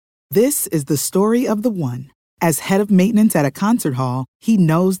This is the story of the one. As head of maintenance at a concert hall, he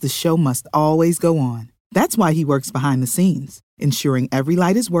knows the show must always go on. That's why he works behind the scenes, ensuring every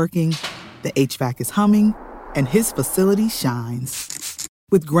light is working, the HVAC is humming, and his facility shines.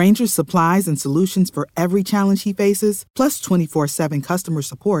 With Grainger's supplies and solutions for every challenge he faces, plus 24/7 customer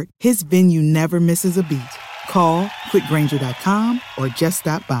support, his venue never misses a beat. Call quickgrainger.com or just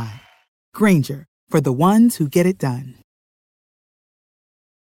stop by. Grainger, for the ones who get it done.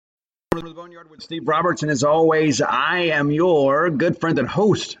 The Boneyard with Steve Robertson. As always, I am your good friend and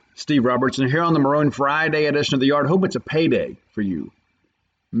host, Steve Robertson, here on the Maroon Friday edition of The Yard. Hope it's a payday for you.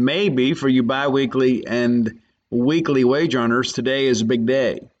 Maybe for you bi-weekly and weekly wage earners, today is a big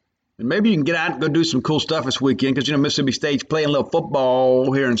day. And maybe you can get out and go do some cool stuff this weekend because, Mississippi State's playing a little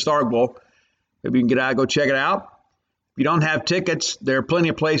football here in Starkville. Maybe you can get out and go check it out. If you don't have tickets, there are plenty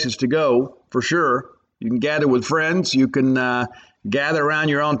of places to go, for sure. You can gather with friends. You can gather around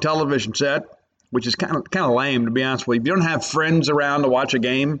your own television set, which is kind of lame, to be honest with you. If you don't have friends around to watch a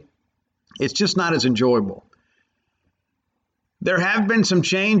game, it's just not as enjoyable. There have been some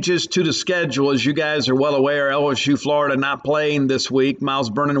changes to the schedule, as you guys are well aware. LSU, Florida not playing this week. Miles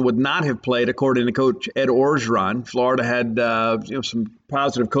Brennan would not have played, according to Coach Ed Orgeron. Florida had some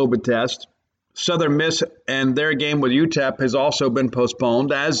positive COVID tests. Southern Miss and their game with UTEP has also been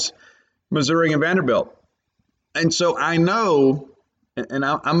postponed, as Missouri and Vanderbilt. And so I know, and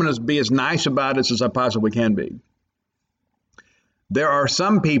I'm going to be as nice about this as I possibly can be, there are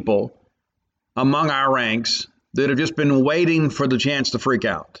some people among our ranks that have just been waiting for the chance to freak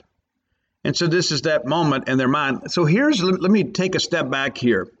out. And so this is that moment in their mind. So let me take a step back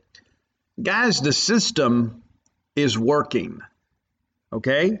here. Guys, the system is working,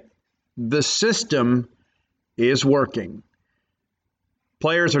 okay? The system is working.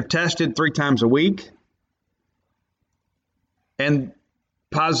 Players are tested 3 times a week, and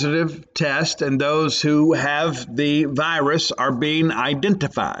positive test, and those who have the virus are being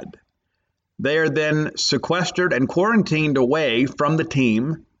identified. They are then sequestered and quarantined away from the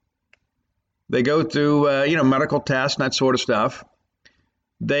team. They go through, medical tests and that sort of stuff.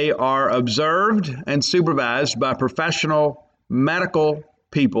 They are observed and supervised by professional medical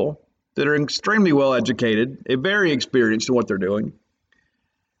people that are extremely well educated, very experienced in what they're doing.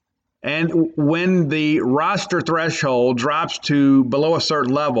 And when the roster threshold drops to below a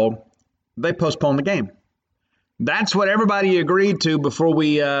certain level, they postpone the game. That's what everybody agreed to before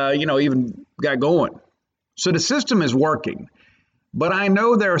we, even got going. So the system is working. But I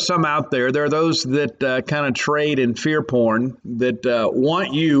know there are some out there. There are those that kind of trade in fear porn that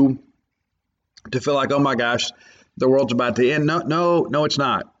want you to feel like, oh my gosh, the world's about to end. No, it's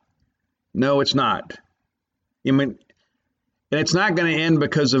not. No, it's not. And it's not going to end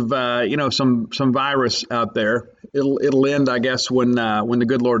because of some virus out there. It'll end, I guess, when the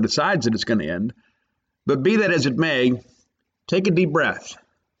good Lord decides that it's going to end. But be that as it may, take a deep breath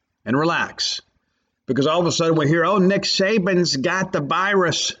and relax, because all of a sudden we hear, oh, Nick Saban's got the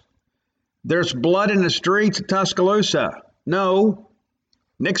virus. There's blood in the streets of Tuscaloosa. No,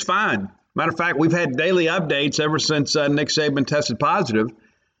 Nick's fine. Matter of fact, we've had daily updates ever since Nick Saban tested positive.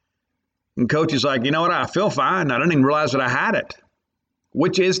 And coach is like, you know what, I feel fine. I didn't even realize that I had it,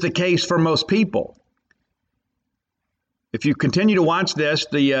 which is the case for most people. If you continue to watch this,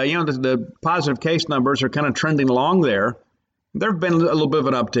 the positive case numbers are kind of trending along there. There have been a little bit of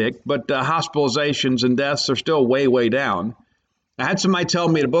an uptick, but hospitalizations and deaths are still way, way down. I had somebody tell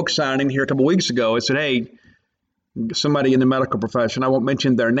me at a book signing here a couple weeks ago. I said, hey, somebody in the medical profession, I won't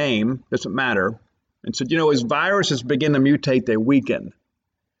mention their name, doesn't matter, and said, as viruses begin to mutate, they weaken.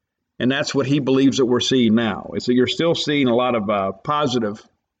 And that's what he believes that we're seeing now. So you're still seeing a lot of positive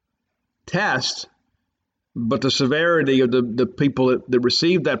tests, but the severity of the people that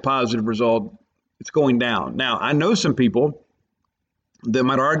receive that positive result, it's going down. Now, I know some people that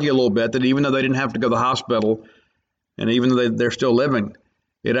might argue a little bit that even though they didn't have to go to the hospital, and even though they're still living,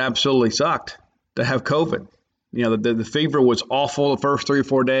 it absolutely sucked to have COVID. The fever was awful the first 3 or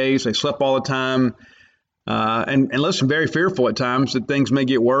 4 days. They slept all the time. And listen, very fearful at times that things may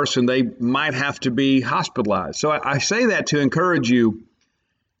get worse and they might have to be hospitalized. So I say that to encourage you,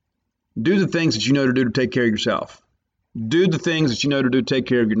 do the things that you know to do to take care of yourself. Do the things that you know to do to take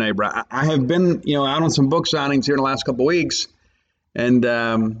care of your neighbor. I have been, out on some book signings here in the last couple of weeks, and,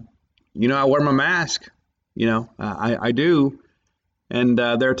 I wear my mask. I do. And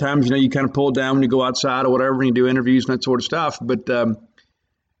there are times, you kind of pull it down when you go outside or whatever, and you do interviews and that sort of stuff. But,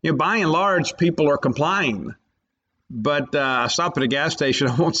 by and large, people are complying. But I stopped at a gas station,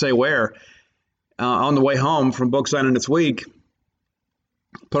 I won't say where, on the way home from book signing this week.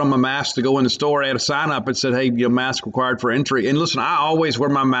 put on my mask to go in the store. I had a sign up that said, hey, mask required for entry. And listen, I always wear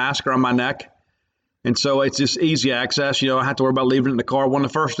my mask around my neck. And so it's just easy access. I don't have to worry about leaving it in the car. One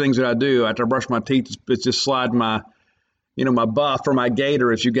of the first things that I do after I brush my teeth is just slide my, my buff or my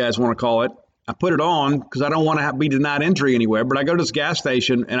gaiter, as you guys want to call it. I put it on because I don't want to be denied entry anywhere. But I go to this gas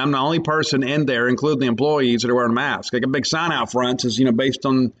station, and I'm the only person in there, including the employees, that are wearing a mask. Like a big sign out front says, based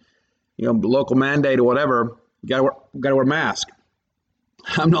on, local mandate or whatever, you got to wear a mask.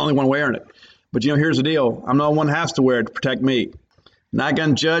 I'm the only one wearing it. But, here's the deal. I'm the only one who has to wear it to protect me. Not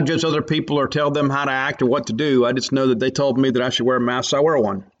going to judge other people or tell them how to act or what to do. I just know that they told me that I should wear a mask, so I wear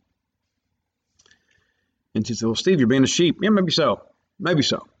one. And she said, well, Steve, you're being a sheep. Yeah, maybe so. Maybe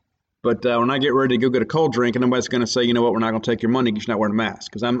so. But when I get ready to go get a cold drink, and nobody's going to say, you know what, we're not going to take your money because you're not wearing a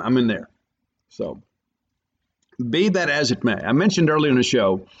mask, because I'm in there. So be that as it may. I mentioned earlier in the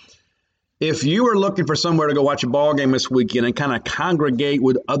show, if you are looking for somewhere to go watch a ball game this weekend and kind of congregate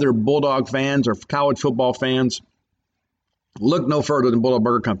with other Bulldog fans or college football fans, look no further than Bulldog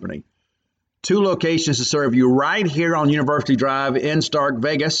Burger Company. 2 locations to serve you right here on University Drive in Stark,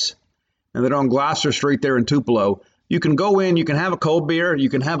 Vegas, and then on Gloucester Street there in Tupelo. You can go in, you can have a cold beer, you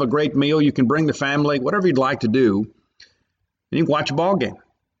can have a great meal, you can bring the family, whatever you'd like to do, and you can watch a ball game.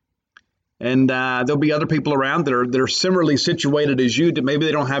 And there'll be other people around that are similarly situated as you, that maybe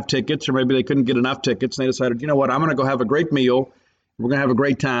they don't have tickets or maybe they couldn't get enough tickets, and they decided, you know what, I'm going to go have a great meal. We're going to have a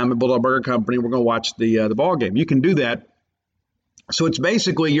great time at Bulldog Burger Company. We're going to watch the ball game. You can do that. So it's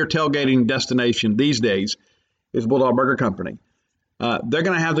basically your tailgating destination these days is Bulldog Burger Company. They're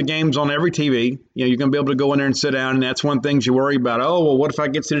going to have the games on every TV. You're going to be able to go in there and sit down, and that's one thing you worry about. Oh, well, what if I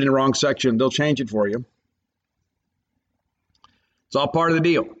get sitting in the wrong section? They'll change it for you. It's all part of the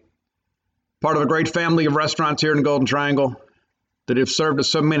deal. Part of a great family of restaurants here in the Golden Triangle that have served us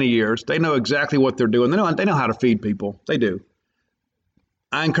so many years. They know exactly what they're doing. They know how to feed people. They do.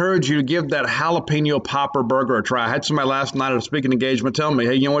 I encourage you to give that jalapeno popper burger a try. I had somebody last night at a speaking engagement tell me,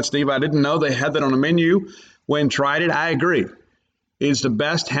 hey, you know what, Steve, I didn't know they had that on the menu. When tried it, I agree. It's the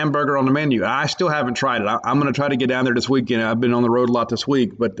best hamburger on the menu. I still haven't tried it. I'm going to try to get down there this weekend. I've been on the road a lot this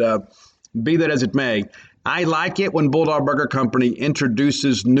week, but be that as it may, I like it when Bulldog Burger Company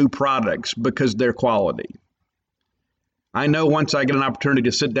introduces new products because they're quality. I know once I get an opportunity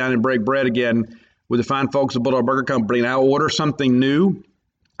to sit down and break bread again with the fine folks at Bulldog Burger Company and I order something new,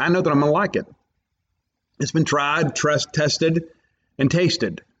 I know that I'm going to like it. It's been tried, tested, and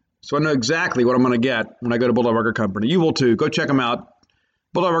tasted. So I know exactly what I'm going to get when I go to Bulldog Burger Company. You will too. Go check them out.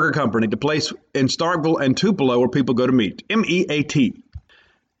 Bulldog Burger Company, the place in Starkville and Tupelo where people go to meet. MEAT.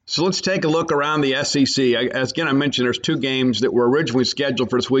 So let's take a look around the SEC. As again, I mentioned there's 2 games that were originally scheduled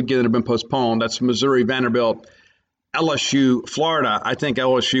for this weekend that have been postponed. That's Missouri, Vanderbilt, LSU, Florida. I think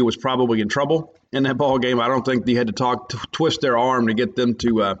LSU was probably in trouble in that ball game. I don't think they had to twist their arm to get them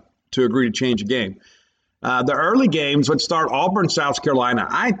to agree to change the game. The early games would start Auburn, South Carolina.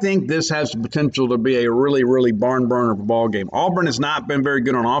 I think this has the potential to be a really, really barn burner of a ball game. Auburn has not been very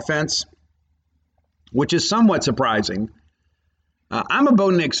good on offense, which is somewhat surprising. I'm a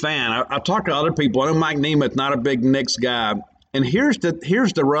Bo Nix fan. I've talked to other people. I know Mike Nemeth, not a big Nix guy. And here's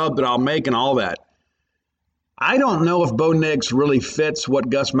the rub that I'll make in all that. I don't know if Bo Nix really fits what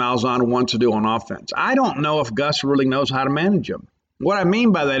Gus Malzahn wants to do on offense. I don't know if Gus really knows how to manage him. What I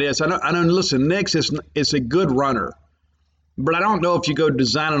mean by that is, I know. Listen, Nix is a good runner, but I don't know if you go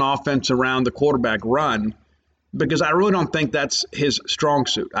design an offense around the quarterback run, because I really don't think that's his strong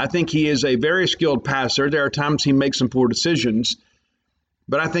suit. I think he is a very skilled passer. There are times he makes some poor decisions,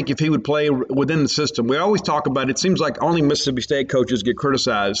 but I think if he would play within the system, we always talk about it seems like only Mississippi State coaches get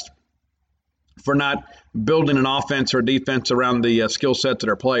criticized for not building an offense or defense around the skill sets of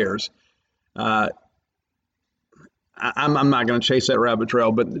their players. I'm not going to chase that rabbit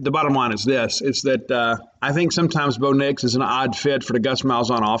trail, but the bottom line is this. It's that I think sometimes Bo Nix is an odd fit for the Gus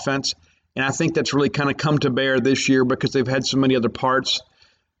Malzahn offense, and I think that's really kind of come to bear this year because they've had so many other parts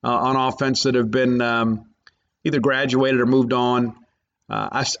on offense that have been either graduated or moved on.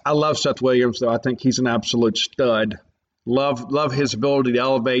 I love Seth Williams, though. I think he's an absolute stud. Love his ability to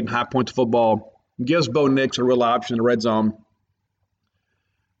elevate and high point the football. Gives Bo Nix a real option in the red zone.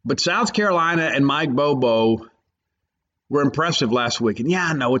 But South Carolina and Mike Bobo were impressive last week. And yeah,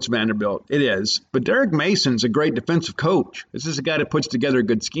 I know it's Vanderbilt. It is. But Derek Mason's a great defensive coach. This is a guy that puts together a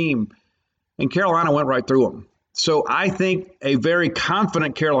good scheme. And Carolina went right through him. So I think a very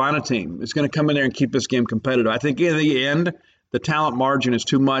confident Carolina team is going to come in there and keep this game competitive. I think in the end, the talent margin is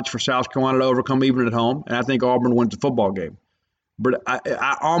too much for South Carolina to overcome even at home. And I think Auburn wins the football game. But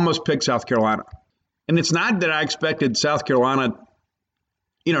I almost picked South Carolina. And it's not that I expected South Carolina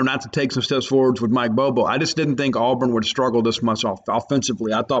not to take some steps forwards with Mike Bobo. I just didn't think Auburn would struggle this much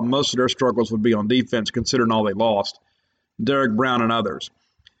offensively. I thought most of their struggles would be on defense, considering all they lost, Derek Brown and others.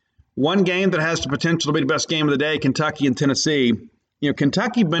 One game that has the potential to be the best game of the day, Kentucky and Tennessee.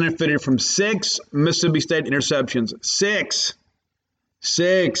 Kentucky benefited from 6 Mississippi State interceptions. 6.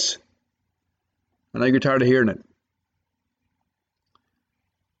 I know you're tired of hearing it.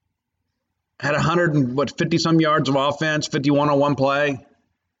 Had 150-some yards of offense, 51 on one play.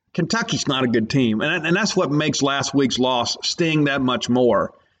 Kentucky's not a good team. And that's what makes last week's loss sting that much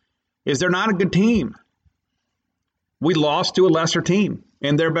more, is they're not a good team. We lost to a lesser team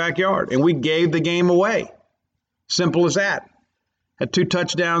in their backyard, and we gave the game away. Simple as that. Had 2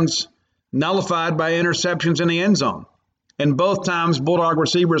 touchdowns nullified by interceptions in the end zone. And both times, Bulldog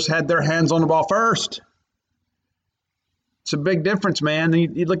receivers had their hands on the ball first. It's a big difference, man.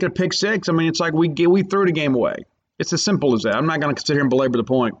 You look at pick 6. I mean, it's like we threw the game away. It's as simple as that. I'm not going to sit here and belabor the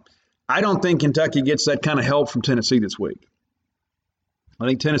point. I don't think Kentucky gets that kind of help from Tennessee this week. I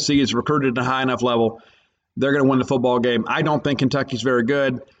think Tennessee is recruited at a high enough level. They're going to win the football game. I don't think Kentucky's very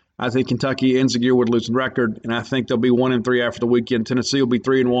good. I think Kentucky ends the year with a losing record, and I think they'll be 1-3 after the weekend. Tennessee will be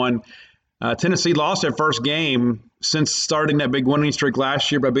 3-1. Tennessee lost their first game since starting that big winning streak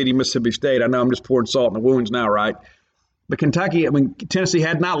last year by beating Mississippi State. I know I'm just pouring salt in the wounds now, right? But Tennessee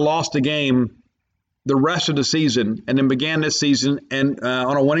had not lost a game the rest of the season, and then began this season and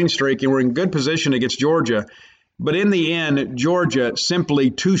on a winning streak, and were in good position against Georgia. But in the end, Georgia, simply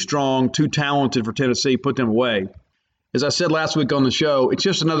too strong, too talented for Tennessee, put them away. As I said last week on the show, it's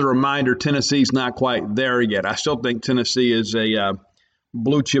just another reminder Tennessee's not quite there yet. I still think Tennessee is a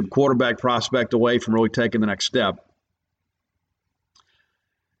blue-chip quarterback prospect away from really taking the next step.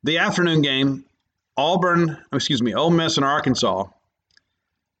 The afternoon game, Ole Miss and Arkansas.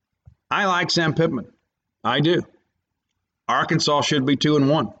 I like Sam Pittman. I do. Arkansas should be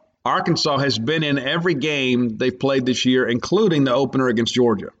 2-1. Arkansas has been in every game they've played this year, including the opener against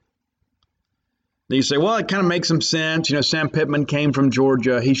Georgia. Now you say, well, it kind of makes some sense. Sam Pittman came from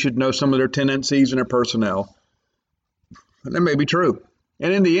Georgia. He should know some of their tendencies and their personnel. And that may be true.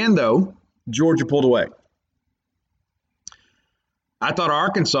 And in the end, though, Georgia pulled away. I thought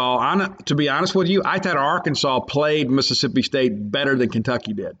Arkansas, to be honest with you, I thought Arkansas played Mississippi State better than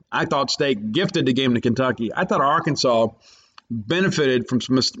Kentucky did. I thought State gifted the game to Kentucky. I thought Arkansas benefited from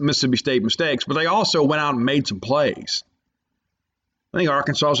some Mississippi State mistakes, but they also went out and made some plays. I think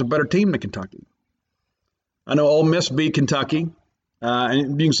Arkansas is a better team than Kentucky. I know Ole Miss beat Kentucky,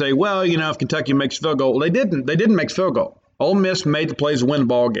 and you can say, well, if Kentucky makes a field goal. Well, they didn't. They didn't make a field goal. Ole Miss made the plays to win the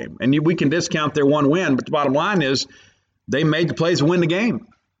ball game, and we can discount their one win, but the bottom line is they made the plays to win the game.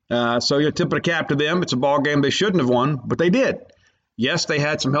 So you're tipping a cap to them. It's a ball game they shouldn't have won, but they did. Yes, they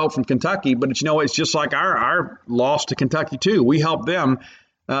had some help from Kentucky, but it's just like our loss to Kentucky too. We helped them.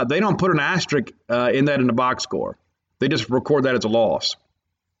 They don't put an asterisk in the box score. They just record that as a loss,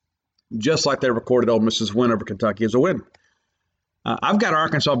 just like they recorded Ole Miss's win over Kentucky as a win. I've got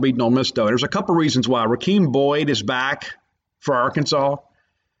Arkansas beating Ole Miss, though. There's a couple reasons why. Rakeem Boyd is back for Arkansas,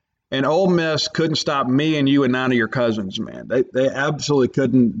 and Ole Miss couldn't stop me and you and 9 of your cousins, man. They absolutely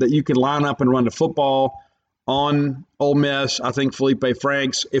couldn't. That you could line up and run the football on Ole Miss. I think Felipe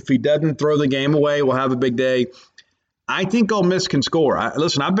Franks, if he doesn't throw the game away, will have a big day. I think Ole Miss can score.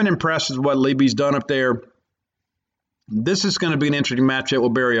 I've been impressed with what Levy's done up there. This is going to be an interesting matchup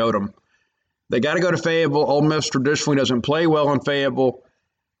with Barry Odom. They got to go to Fayetteville. Ole Miss traditionally doesn't play well in Fayetteville.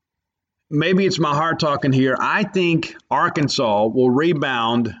 Maybe it's my heart talking here. I think Arkansas will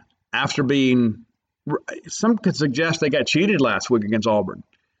rebound after being – some could suggest they got cheated last week against Auburn.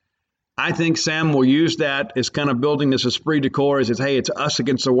 I think Sam will use that as kind of building this esprit de corps. He says, hey, it's us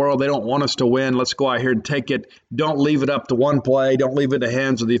against the world. They don't want us to win. Let's go out here and take it. Don't leave it up to one play. Don't leave it in the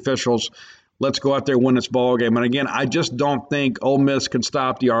hands of the officials. Let's go out there and win this ball game. And again, I just don't think Ole Miss can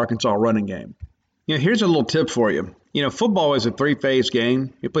stop the Arkansas running game. Here's a little tip for you. Football is a 3-phase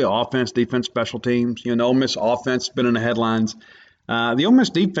game. You play offense, defense, special teams. The Ole Miss offense has been in the headlines. The Ole Miss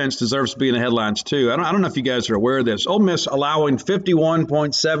defense deserves to be in the headlines too. I don't know if you guys are aware of this. Ole Miss allowing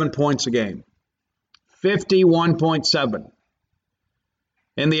 51.7 points a game. 51.7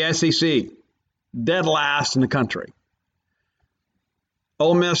 in the SEC. Dead last in the country.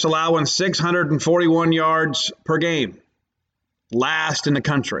 Ole Miss allowing 641 yards per game. Last in the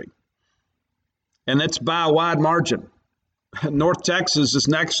country. And that's by a wide margin. North Texas is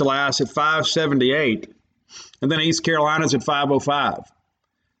next to last at 578. And then East Carolina's at 505.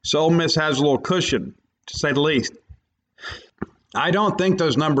 So Ole Miss has a little cushion, to say the least. I don't think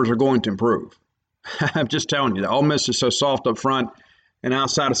those numbers are going to improve. I'm just telling you, Ole Miss is so soft up front. And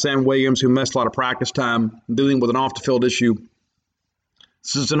outside of Sam Williams, who missed a lot of practice time, dealing with an off-the-field issue,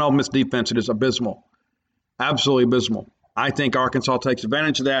 This is an Ole Miss defense that is abysmal, absolutely abysmal. I think Arkansas takes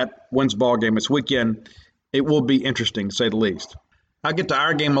advantage of that, wins the ball game this weekend. It will be interesting, to say the least. I'll get to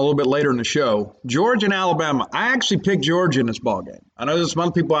our game a little bit later in the show. Georgia and Alabama. I actually picked Georgia in this ball game. I know there's some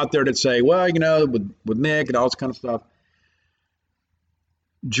other people out there that say, well, with Nick and all this kind of stuff.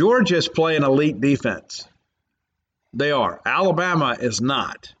 Georgia's playing elite defense. They are. Alabama is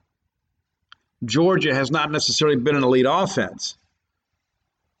not. Georgia has not necessarily been an elite offense.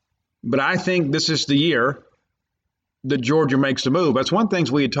 But I think this is the year that Georgia makes the move. That's one of the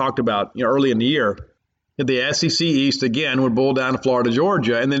things we had talked about early in the year. The SEC East, again, would boil down to Florida,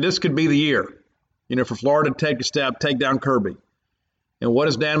 Georgia. And then this could be the year, for Florida to take a step, take down Kirby. And what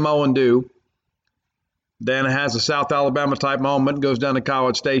does Dan Mullen do? Dan has a South Alabama-type moment, goes down to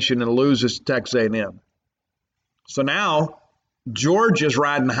College Station and loses to Texas A&M. So now Georgia's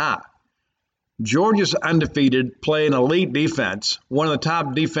riding high. Georgia's undefeated, playing elite defense, one of the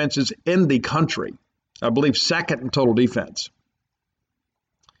top defenses in the country. I believe second in total defense.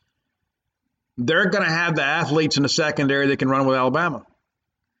 They're going to have the athletes in the secondary that can run with Alabama.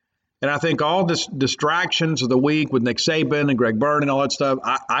 And I think all this distractions of the week with Nick Saban and Greg Byrne and all that stuff,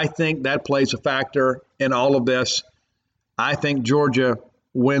 I think that plays a factor in all of this. I think Georgia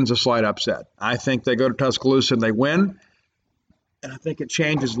wins a slight upset. I think they go to Tuscaloosa and they win. And I think it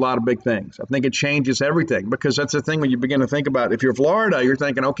changes a lot of big things. I think it changes everything, because that's the thing when you begin to think about it. If you're Florida, you're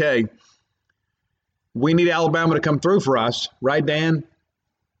thinking, okay, we need Alabama to come through for us, right, Dan?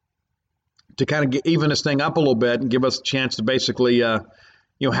 To kind of even this thing up a little bit and give us a chance to basically, have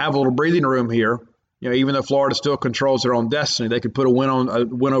a little breathing room here. Even though Florida still controls their own destiny, they could put a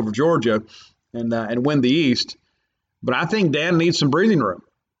win over Georgia and win the East. But I think Dan needs some breathing room.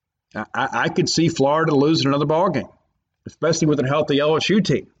 I could see Florida losing another ball game, especially with a healthy LSU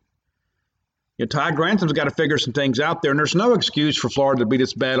team. Todd Grantham's got to figure some things out there, and there's no excuse for Florida to be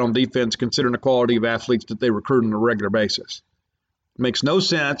this bad on defense considering the quality of athletes that they recruit on a regular basis. It makes no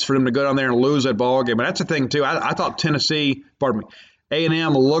sense for them to go down there and lose that ball game. And that's the thing, too. I thought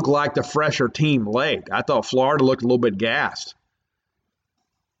A&M looked like the fresher team late. I thought Florida looked a little bit gassed.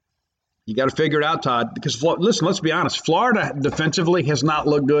 You got to figure it out, Todd, because, listen, let's be honest. Florida defensively has not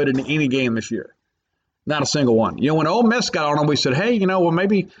looked good in any game this year. Not a single one. When Ole Miss got on them, we said, hey,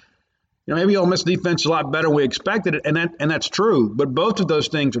 maybe Ole Miss defense is a lot better than we expected it, and that's true. But both of those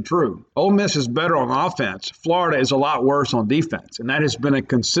things are true. Ole Miss is better on offense. Florida is a lot worse on defense, and that has been a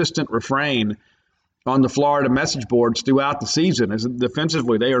consistent refrain on the Florida message boards throughout the season. Is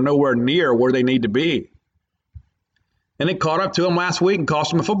defensively, they are nowhere near where they need to be. And it caught up to them last week and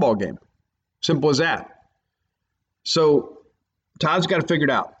cost them a football game. Simple as that. So Todd's got to figure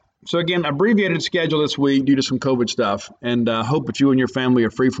it out. So, again, abbreviated schedule this week due to some COVID stuff, and hope that you and your family are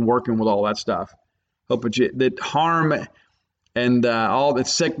free from working with all that stuff. Hope that harm and all that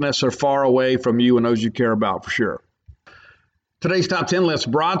sickness are far away from you and those you care about, for sure. Today's Top 10 list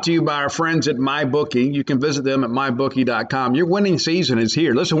brought to you by our friends at MyBookie. You can visit them at mybookie.com. Your winning season is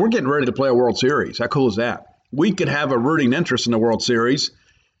here. Listen, we're getting ready to play a World Series. How cool is that? We could have a rooting interest in the World Series,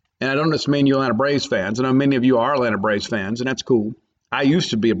 and I don't just mean you Atlanta Braves fans. I know many of you are Atlanta Braves fans, and that's cool. I used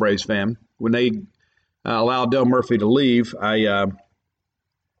to be a Braves fan. When they allowed Dale Murphy to leave, I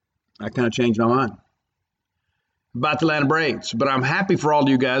kind of changed my mind about the Atlanta Braves. But I'm happy for all of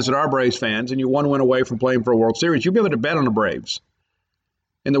you guys that are Braves fans, and you're one win away from playing for a World Series. You'll be able to bet on the Braves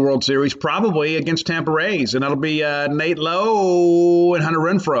in the World Series, probably against Tampa Rays, and that'll be Nate Lowe and Hunter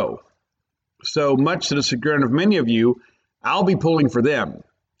Renfroe. So much to the chagrin of many of you, I'll be pulling for them.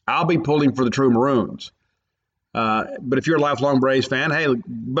 I'll be pulling for the True Maroons. But if you're a lifelong Braves fan, hey,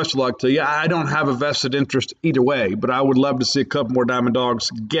 best of luck to you. I don't have a vested interest either way, but I would love to see a couple more Diamond Dogs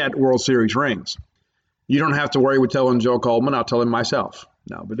get World Series rings. You don't have to worry with telling Joe Coleman. I'll tell him myself.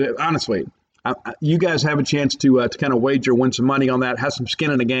 No, but honestly, you guys have a chance to kind of wager, win some money on that, have some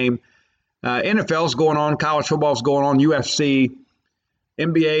skin in the game. NFL's going on, college football's going on, UFC,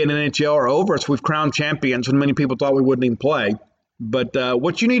 NBA, and NHL are over. So we've crowned champions when many people thought we wouldn't even play. But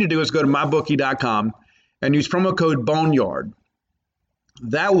what you need to do is go to mybookie.com and use promo code Boneyard.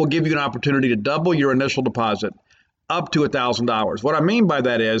 That will give you an opportunity to double your initial deposit up to $1,000. What I mean by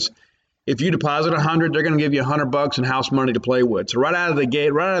that is, if you deposit $100, they're going to give you $100 in house money to play with. So right out of the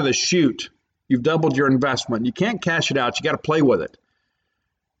gate, right out of the chute, you've doubled your investment. You can't cash it out. You got to play with it.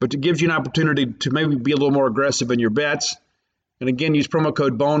 But it gives you an opportunity to maybe be a little more aggressive in your bets. And again, use promo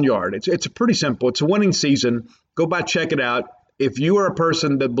code Boneyard. It's pretty simple. It's a winning season. Go by, check it out. If you are a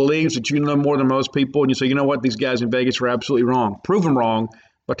person that believes that you know more than most people and you say, you know what, these guys in Vegas are absolutely wrong, prove them wrong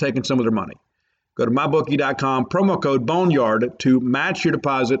by taking some of their money. Go to mybookie.com, promo code Boneyard to match your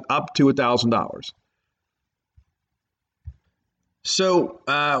deposit up to $1,000. So,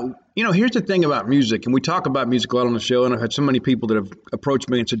 here's the thing about music, and we talk about music a lot on the show, and I've had so many people that have approached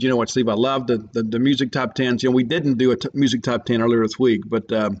me and said, you know what, Steve, I love the music top tens. We didn't do a music top 10 earlier this week,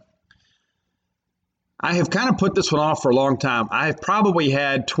 but I have kind of put this one off for a long time. I have probably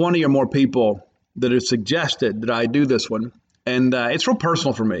had 20 or more people that have suggested that I do this one, and it's real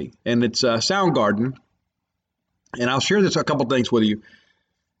personal for me, and it's Soundgarden, and I'll share this a couple things with you.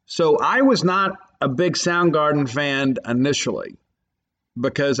 So I was not a big Soundgarden fan initially,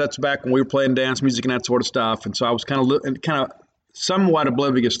 because that's back when we were playing dance music and that sort of stuff. And so I was kind of somewhat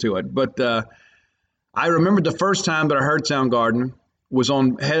oblivious to it. But I remember the first time that I heard Soundgarden was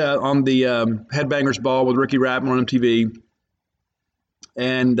on the Headbangers Ball with Ricky Rappin on MTV.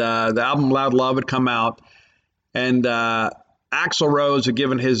 And the album Loud Love had come out. And Axl Rose had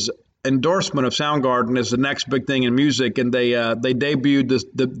given his endorsement of Soundgarden as the next big thing in music. And they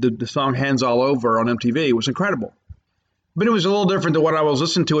debuted the song Hands All Over on MTV. It was incredible. But it was a little different than what I was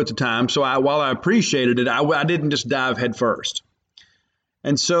listening to at the time. So while I appreciated it, I didn't just dive head first.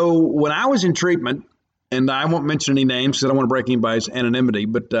 And so when I was in treatment, and I won't mention any names because I don't want to break anybody's anonymity,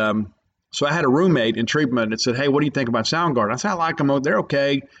 but so I had a roommate in treatment that said, hey, what do you think about Soundgarden? I said, I like them. They're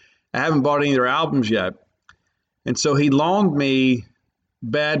okay. I haven't bought any of their albums yet. And so he loaned me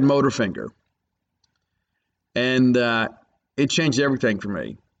Bad Motorfinger. And it changed everything for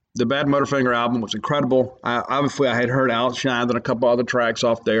me. The Bad Motorfinger album was incredible. Obviously, I had heard Outshine and a couple other tracks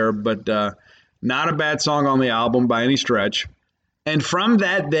off there, but not a bad song on the album by any stretch. And from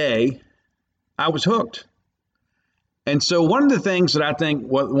that day, I was hooked. And so one of the things that I think,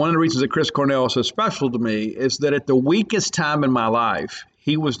 one of the reasons that Chris Cornell is so special to me is that at the weakest time in my life,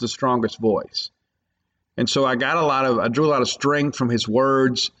 he was the strongest voice. And so I drew a lot of strength from his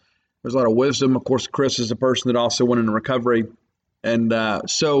words. There's a lot of wisdom. Of course, Chris is a person that also went into recovery. And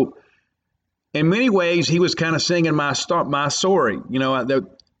so in many ways, he was kind of singing my story.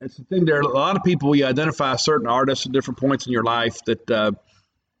 It's the thing. There are a lot of people, you identify certain artists at different points in your life that,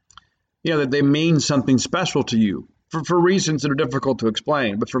 that they mean something special to you for reasons that are difficult to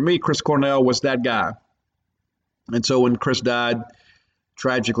explain. But for me, Chris Cornell was that guy. And so when Chris died,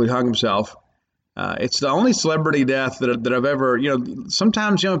 tragically hung himself, it's the only celebrity death that I've ever,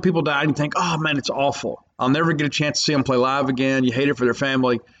 sometimes, people die and you think, oh man, it's awful. I'll never get a chance to see them play live again. You hate it for their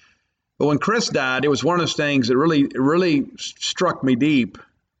family. But when Chris died, it was one of those things that really struck me deep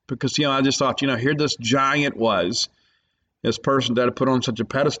because, I just thought, here this giant was, this person that I put on such a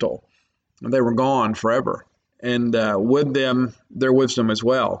pedestal, and they were gone forever. And with them, their wisdom as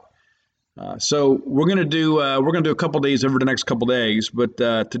well. So we're going to do a couple of these over the next couple of days, but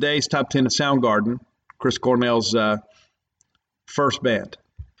today's top 10 is Soundgarden, Chris Cornell's first band.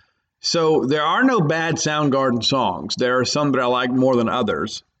 So there are no bad Soundgarden songs. There are some that I like more than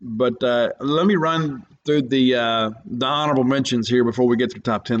others, but let me run through the honorable mentions here before we get to the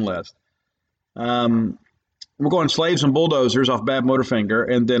top 10 list. We're going Slaves and Bulldozers off Bad Motorfinger,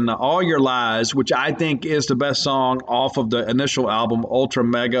 and then All Your Lies, which I think is the best song off of the initial album, Ultra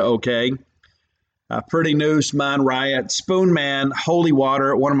Mega OK. Pretty Noose, Mind Riot, Spoon Man, Holy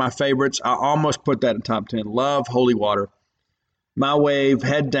Water, one of my favorites. I almost put that in top 10. Love Holy Water. My Wave,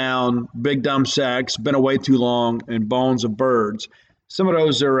 Head Down, Big Dumb Sax, Been Away Too Long, and Bones of Birds. Some of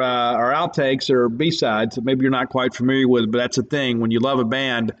those are outtakes or B-sides that maybe you're not quite familiar with, but that's the thing. When you love a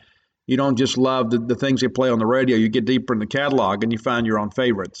band, you don't just love the things they play on the radio. You get deeper in the catalog and you find your own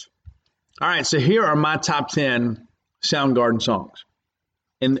favorites. All right, so here are my top 10 Soundgarden songs.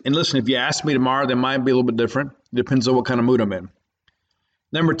 And listen, if you ask me tomorrow, they might be a little bit different. It depends on what kind of mood I'm in.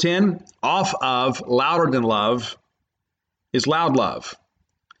 Number 10, off of Louder Than Love, is Loud Love.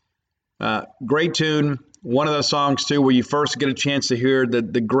 Great tune. One of those songs, too, where you first get a chance to hear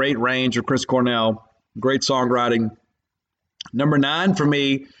the great range of Chris Cornell. Great songwriting. Number 9 for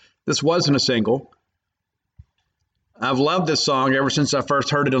me, this wasn't a single. I've loved this song ever since I first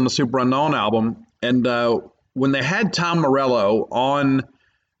heard it on the Superunknown album. And when they had Tom Morello on,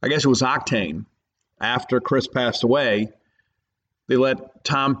 I guess it was Octane, after Chris passed away, they let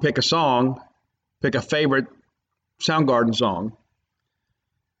Tom pick a favorite Soundgarden song.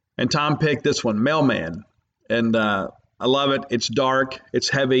 And Tom picked this one, Mailman. And I love it. It's dark. It's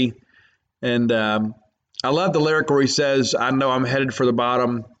heavy. And I love the lyric where he says, I know I'm headed for the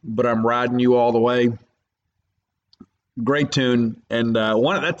bottom, but I'm riding you all the way. Great tune. And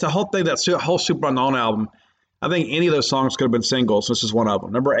that's the whole thing, that whole Superunknown album. I think any of those songs could have been singles. This is one of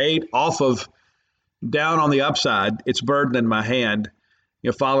them. Number 8, off of Down on the Upside, It's Burden in My Hand.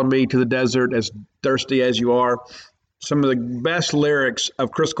 Follow me to the desert as thirsty as you are. Some of the best lyrics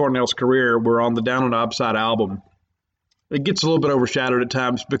of Chris Cornell's career were on the Down on the Upside album. It gets a little bit overshadowed at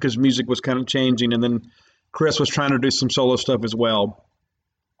times because music was kind of changing, and then Chris was trying to do some solo stuff as well.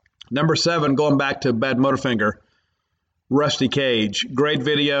 Number 7, going back to Badmotorfinger, Rusty Cage. Great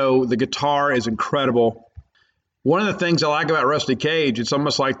video. The guitar is incredible. One of the things I like about Rusty Cage, it's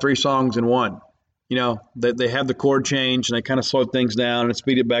almost like 3 songs in one. You know, they have the chord change and they kind of slow things down and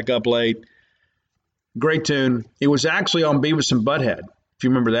speed it back up late. Great tune. It was actually on Beavis and Butthead, if you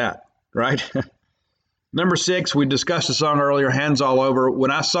remember that, right? Number 6, we discussed the song earlier, Hands All Over.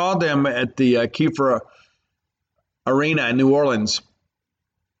 When I saw them at the Kiefer Arena in New Orleans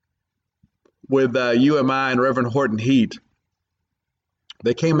with UMI and Reverend Horton Heat,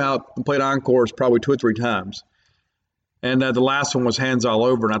 they came out and played encores probably 2 or 3 times. And the last one was Hands All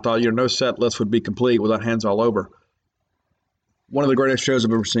Over, and I thought, no set list would be complete without Hands All Over. One of the greatest shows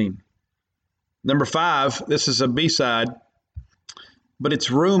I've ever seen. Number 5, this is a B-side, but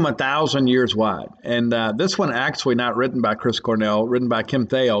it's Room 1,000 Years Wide. And this one actually not written by Chris Cornell, written by Kim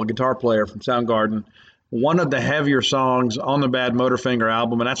Thayil, guitar player from Soundgarden. One of the heavier songs on the Badmotorfinger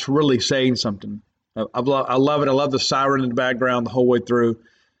album, and that's really saying something. I love it. I love the siren in the background the whole way through.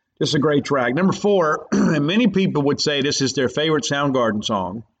 Just a great track. Number 4, many people would say this is their favorite Soundgarden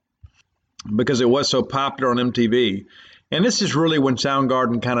song because it was so popular on MTV. And this is really when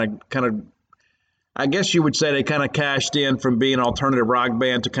Soundgarden kind of, I guess you would say they kind of cashed in from being an alternative rock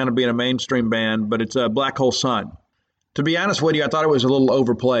band to kind of being a mainstream band, but it's Black Hole Sun. To be honest with you, I thought it was a little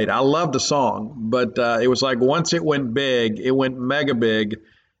overplayed. I love the song, but it was like once it went big, it went mega big,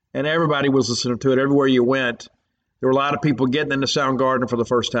 and everybody was listening to it everywhere you went. There were a lot of people getting into Soundgarden for the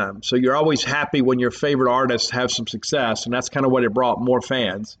first time. So you're always happy when your favorite artists have some success, and that's kind of what it brought, more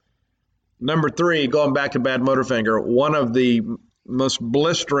fans. Number 3, going back to Badmotorfinger, one of the most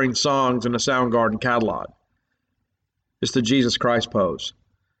blistering songs in the Soundgarden catalog. It's the Jesus Christ Pose.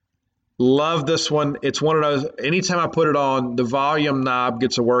 Love this one. It's one of those, anytime I put it on, the volume knob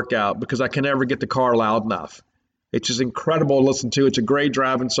gets a workout because I can never get the car loud enough. It's just incredible to listen to. It's a great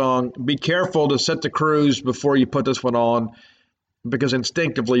driving song. Be careful to set the cruise before you put this one on because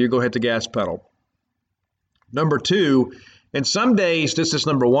instinctively you go hit the gas pedal. Number 2, and some days this is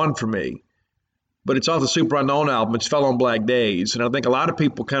number 1 for me, but it's off the Super Unknown album. It's Fell on Black Days. And I think a lot of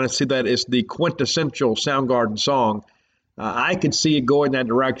people kind of see that as the quintessential Soundgarden song. I could see it going that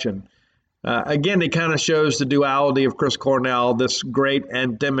direction. Again, it kind of shows the duality of Chris Cornell, this great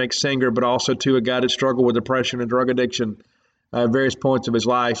endemic singer, but also to a guy that struggled with depression and drug addiction at various points of his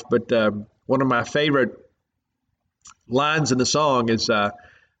life. But one of my favorite lines in the song is a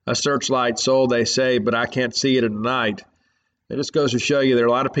searchlight soul, they say, but I can't see it in the night. It just goes to show you there are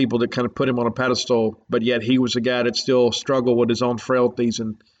a lot of people that kind of put him on a pedestal, but yet he was a guy that still struggled with his own frailties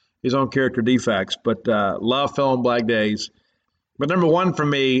and his own character defects. But love Fell on Black Days. But number 1 for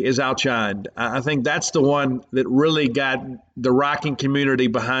me is Outshined. I think that's the one that really got the rocking community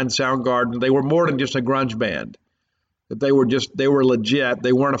behind Soundgarden. They were more than just a grunge band. That they were legit.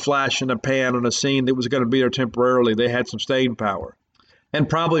 They weren't a flash in a pan on a scene that was going to be there temporarily. They had some staying power. And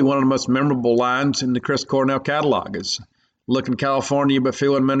probably one of the most memorable lines in the Chris Cornell catalog is looking California but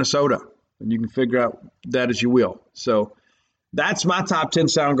feeling Minnesota. And you can figure out that as you will. So that's my top 10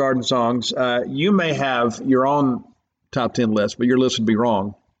 Soundgarden songs. You may have your own top 10 list, but your list would be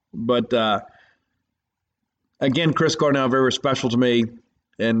wrong. But again, Chris Cornell, very special to me.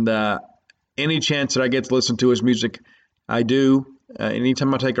 And any chance that I get to listen to his music, I do.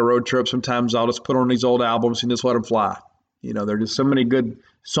 Anytime I take a road trip, sometimes I'll just put on these old albums and just let them fly. You know, there are just so many good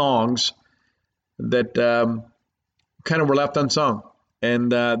songs that kind of were left unsung.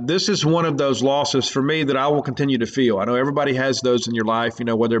 And this is one of those losses for me that I will continue to feel. I know everybody has those in your life,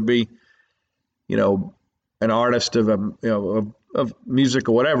 whether it be, an artist of music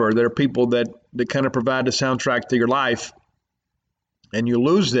or whatever. There are people that kind of provide the soundtrack to your life, and you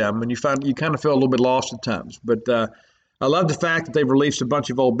lose them, and you kind of feel a little bit lost at times. But I love the fact that they've released a bunch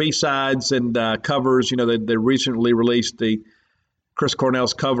of old B-sides and covers. They recently released the Chris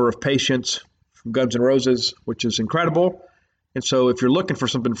Cornell's cover of Patience from Guns N' Roses, which is incredible. And so if you're looking for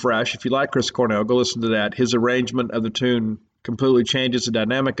something fresh, if you like Chris Cornell, go listen to that. His arrangement of the tune completely changes the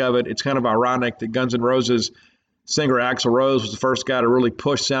dynamic of it. It's kind of ironic that Guns N' Roses singer Axl Rose was the first guy to really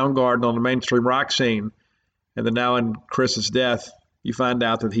push Soundgarden on the mainstream rock scene. And then now in Chris's death, you find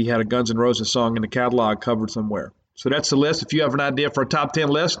out that he had a Guns N' Roses song in the catalog covered somewhere. So that's the list. If you have an idea for a top 10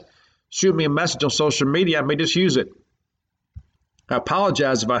 list, shoot me a message on social media. I may just use it. I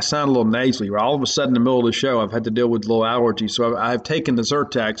apologize if I sound a little nasally. All of a sudden in the middle of the show, I've had to deal with a little allergy. So I've taken the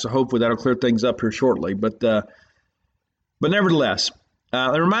Zyrtec, so hopefully that'll clear things up here shortly. But nevertheless,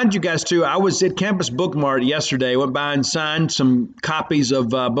 I remind you guys, too, I was at Campus Book Mart yesterday. Went by and signed some copies of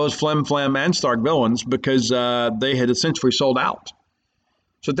both Flim Flam and Stark Villains because they had essentially sold out.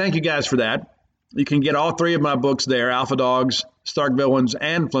 So thank you guys for that. You can get all three of my books there, Alpha Dogs, Stark Villains,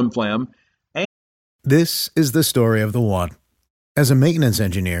 and Flim Flam. This is the story of the one. As a maintenance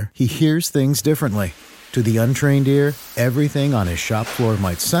engineer, he hears things differently. To the untrained ear, everything on his shop floor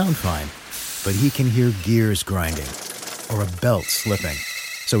might sound fine, but he can hear gears grinding or a belt slipping.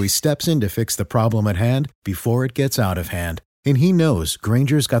 So he steps in to fix the problem at hand before it gets out of hand. And he knows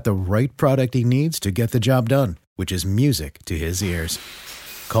Grainger's got the right product he needs to get the job done, which is music to his ears.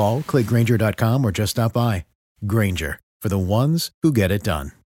 Call, click Grainger.com, or just stop by. Grainger, for the ones who get it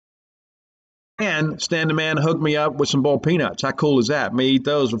done. And Stan the Man hooked me up with some boiled peanuts. How cool is that? Me eat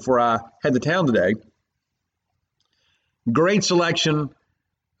those before I head to town today. Great selection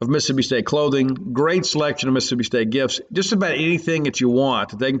of Mississippi State clothing, great selection of Mississippi State gifts. Just about anything that you want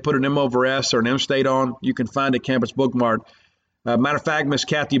that they can put an M over S or an M State on, you can find at Campus Bookmart. Matter of fact, Miss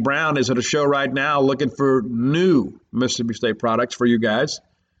Kathy Brown is at a show right now looking for new Mississippi State products for you guys.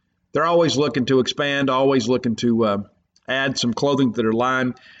 They're always looking to expand, always looking to add some clothing to their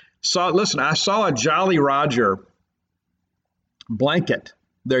line. I saw a Jolly Roger blanket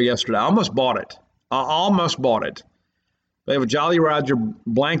there yesterday. I almost bought it. They have a Jolly Roger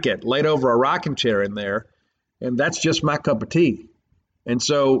blanket laid over a rocking chair in there, and that's just my cup of tea. And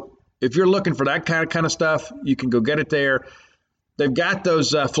so if you're looking for that kind of stuff, you can go get it there. They've got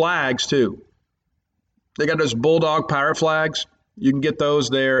those flags, too. They got those Bulldog Pirate flags. You can get those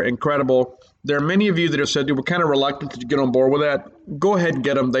there. Incredible. There are many of you that have said, we're kind of reluctant to get on board with that. Go ahead and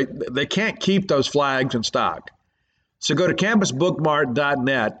get them. They can't keep those flags in stock. So go to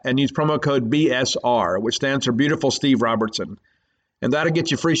campusbookmart.net and use promo code BSR, which stands for Beautiful Steve Robertson. And that'll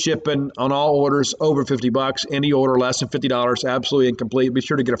get you free shipping on all orders over $50. Any order less than $50, absolutely incomplete. Be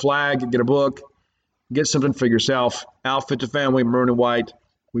sure to get a flag, get a book, get something for yourself. Outfit the family, maroon and white.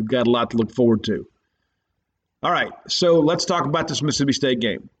 We've got a lot to look forward to. All right, so let's talk about this Mississippi State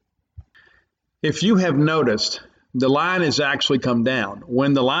game. If you have noticed, the line has actually come down.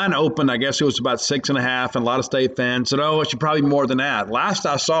 When the line opened, I guess it was about 6.5, and a lot of State fans said, it should probably be more than that. Last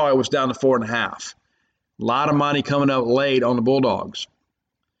I saw, it was down to 4.5. A lot of money coming up late on the Bulldogs.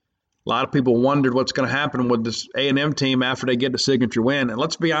 A lot of people wondered what's going to happen with this A&M team after they get the signature win. And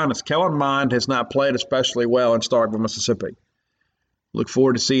let's be honest, Kellen Mond has not played especially well in Starkville, Mississippi. Look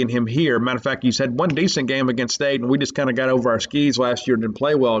forward to seeing him here. Matter of fact, he's had one decent game against State, and we just kind of got over our skis last year and didn't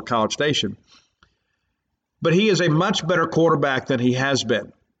play well at College Station. But he is a much better quarterback than he has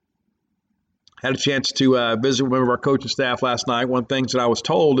been. Had a chance to visit with one of our coaching staff last night. One of the things that I was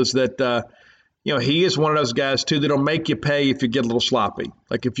told is that, he is one of those guys, too, that'll make you pay if you get a little sloppy.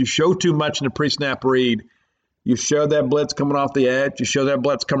 Like if you show too much in the pre-snap read, you show that blitz coming off the edge, you show that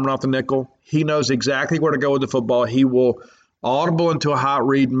blitz coming off the nickel, he knows exactly where to go with the football. He will audible into a hot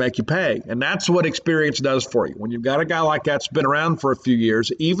read and make you pay. And that's what experience does for you. When you've got a guy like that's been around for a few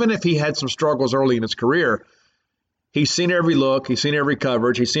years, even if he had some struggles early in his career, he's seen every look, he's seen every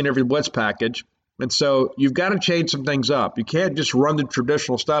coverage, he's seen every blitz package. And so you've got to change some things up. You can't just run the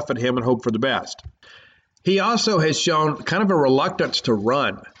traditional stuff at him and hope for the best. He also has shown kind of a reluctance to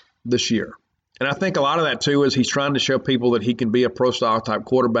run this year. And I think a lot of that, too, is he's trying to show people that he can be a pro-style type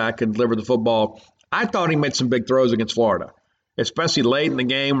quarterback and deliver the football. I thought he made some big throws against Florida, especially late in the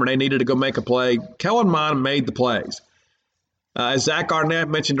game when they needed to go make a play. Kellen Mond made the plays. As Zach Arnett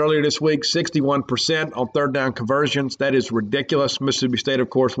mentioned earlier this week, 61% on third down conversions. That is ridiculous. Mississippi State, of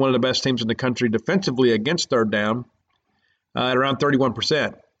course, one of the best teams in the country defensively against third down at around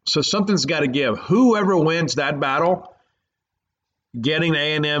 31%. So something's got to give. Whoever wins that battle, getting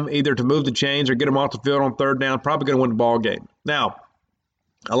A&M either to move the chains or get them off the field on third down, probably going to win the ball game. Now,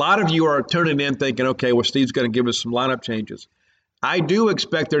 a lot of you are tuning in thinking, okay, well, Steve's going to give us some lineup changes. I do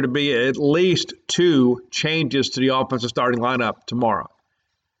expect there to be at least 2 changes to the offensive starting lineup tomorrow.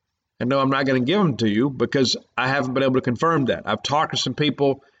 And no, I'm not going to give them to you because I haven't been able to confirm that. I've talked to some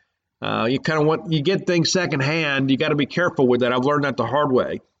people. You get things secondhand. You got to be careful with that. I've learned that the hard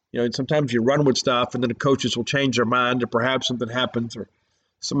way. Sometimes you run with stuff and then the coaches will change their mind or perhaps something happens or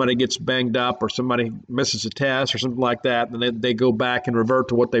somebody gets banged up or somebody misses a test or something like that. And they go back and revert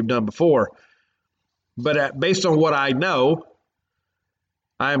to what they've done before. But based on what I know,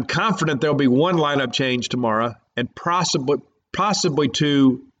 I am confident there'll be 1 lineup change tomorrow and possibly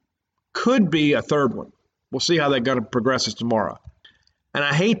 2, could be a third one. We'll see how that progresses tomorrow. And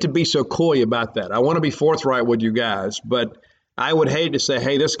I hate to be so coy about that. I want to be forthright with you guys, but I would hate to say,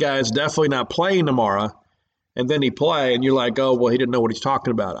 hey, this guy is definitely not playing tomorrow, and then he play, and you're like, oh, well, he didn't know what he's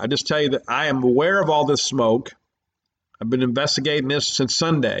talking about. I just tell you that I am aware of all this smoke. I've been investigating this since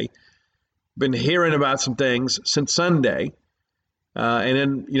Sunday, been hearing about some things since Sunday. And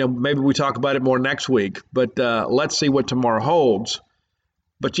then, maybe we talk about it more next week. But let's see what tomorrow holds.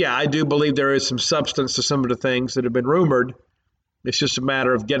 But yeah, I do believe there is some substance to some of the things that have been rumored. It's just a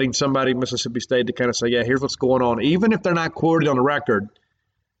matter of getting somebody at Mississippi State to kind of say, yeah, here's what's going on. Even if they're not quoted on the record,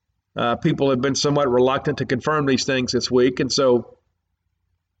 people have been somewhat reluctant to confirm these things this week. And so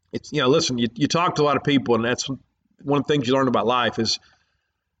it's, listen, you talk to a lot of people, and that's one of the things you learn about life is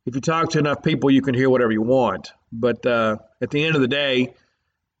if you talk to enough people, you can hear whatever you want. But at the end of the day,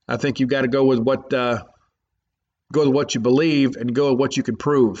 I think you've got to go with what you believe and go with what you can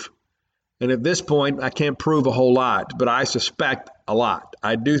prove. And at this point, I can't prove a whole lot, but I suspect a lot.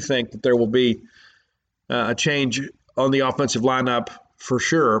 I do think that there will be a change on the offensive lineup for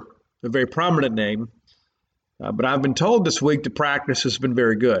sure, a very prominent name. But I've been told this week the practice has been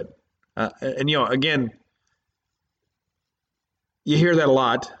very good. Again, you hear that a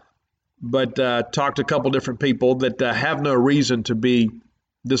lot, but talk to a couple different people that have no reason to be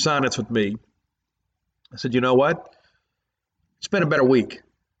dishonest with me. I said, you know what? It's been a better week.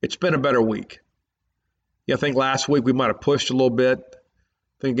 It's been a better week. Yeah, I think last week we might have pushed a little bit.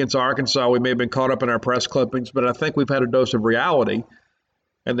 I think against Arkansas we may have been caught up in our press clippings, but I think we've had a dose of reality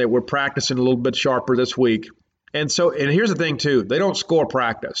and that we're practicing a little bit sharper this week. And here's the thing too, they don't score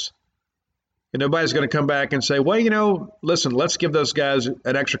practice. And nobody's going to come back and say, well, listen, let's give those guys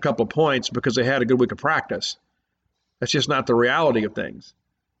an extra couple of points because they had a good week of practice. That's just not the reality of things.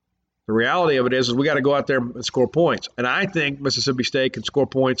 The reality of it is we got to go out there and score points. And I think Mississippi State can score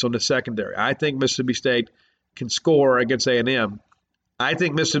points on the secondary. I think Mississippi State can score against A&M. I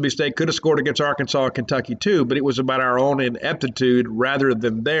think Mississippi State could have scored against Arkansas and Kentucky too, but it was about our own ineptitude rather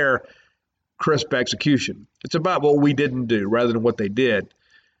than their crisp execution. It's about what we didn't do rather than what they did.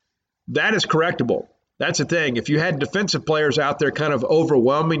 That is correctable. That's the thing. If you had defensive players out there kind of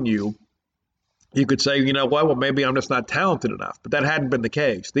overwhelming you, you could say, you know what, well, maybe I'm just not talented enough. But that hadn't been the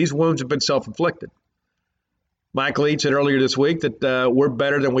case. These wounds have been self-inflicted. Mike Leach said earlier this week that we're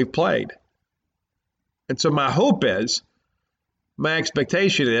better than we've played. And so my hope is, my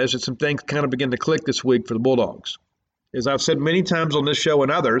expectation is that some things kind of begin to click this week for the Bulldogs. As I've said many times on this show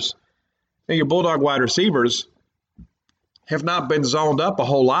and others, your Bulldog wide receivers have not been zoned up a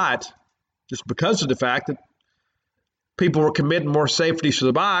whole lot just because of the fact that people were committing more safeties to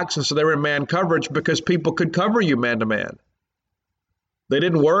the box, and so they were in man coverage because people could cover you man-to-man. They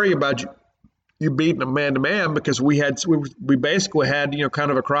didn't worry about you beating them man-to-man because we basically had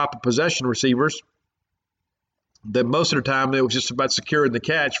kind of a crop of possession receivers that most of the time it was just about securing the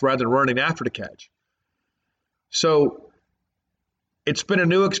catch rather than running after the catch. So it's been a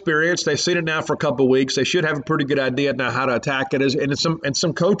new experience. They've seen it now for a couple of weeks. They should have a pretty good idea now how to attack it. And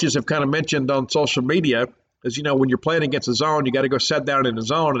some coaches have kind of mentioned on social media, as you know, when you're playing against a zone, you got to go set down in the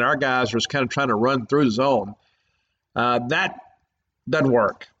zone, and our guys are just kind of trying to run through the zone. That doesn't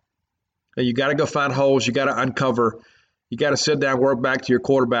work. And you got to go find holes. You got to uncover. You got to sit down, work back to your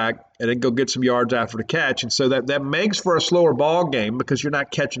quarterback, and then go get some yards after the catch. And so that makes for a slower ball game because you're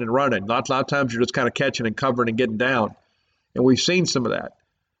not catching and running. A lot of times you're just kind of catching and covering and getting down. And we've seen some of that.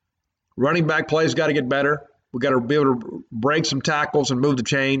 Running back plays got to get better. We got to be able to break some tackles and move the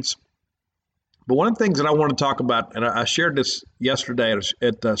chains. But one of the things that I want to talk about, and I shared this yesterday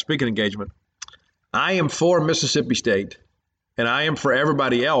at a speaking engagement, I am for Mississippi State, and I am for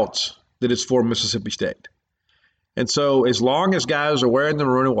everybody else that is for Mississippi State. And so as long as guys are wearing the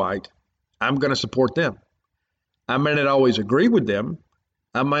maroon and white, I'm going to support them. I may not always agree with them.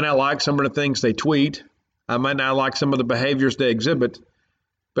 I might not like some of the things they tweet. I might not like some of the behaviors they exhibit,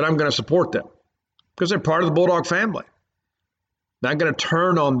 but I'm going to support them because they're part of the Bulldog family. Not going to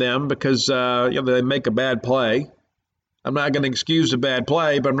turn on them because they make a bad play. I'm not going to excuse the bad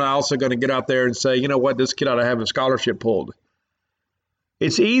play, but I'm not also going to get out there and say, you know what, this kid ought to have a scholarship pulled.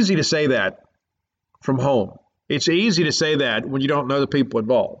 It's easy to say that from home. It's easy to say that when you don't know the people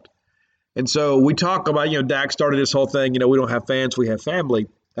involved. And so we talk about, Dak started this whole thing, we don't have fans, we have family.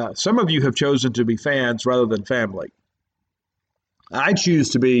 Some of you have chosen to be fans rather than family. I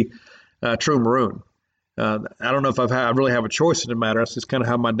choose to be true Maroon. I don't know if I really have a choice in the matter. That's just kind of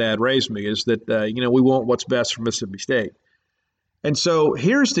how my dad raised me, is that, we want what's best for Mississippi State. And so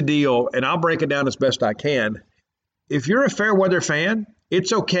here's the deal, and I'll break it down as best I can. If you're a fair weather fan,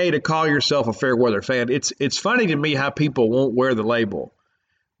 it's okay to call yourself a fair weather fan. It's funny to me how people won't wear the label.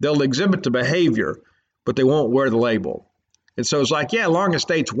 They'll exhibit the behavior, but they won't wear the label. And so it's like, yeah, long as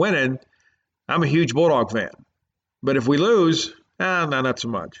State's winning, I'm a huge Bulldog fan. But if we lose, no, not so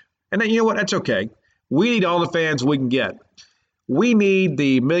much. And then you know what? That's okay. We need all the fans we can get. We need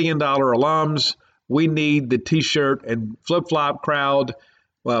the $1 million alums. We need the T-shirt and flip-flop crowd.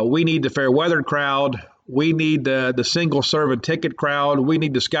 We need the fair weather crowd. We need the single-serving ticket crowd. We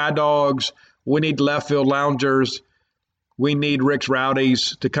need the Sky Dogs. We need the left field loungers. We need Rick's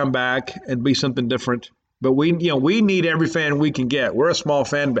Rowdies to come back and be something different. But we need every fan we can get. We're a small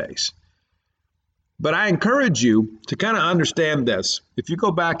fan base. But I encourage you to kind of understand this. If you go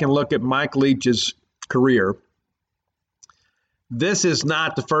back and look at Mike Leach's career, this is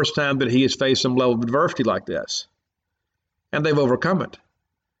not the first time that he has faced some level of adversity like this. And they've overcome it.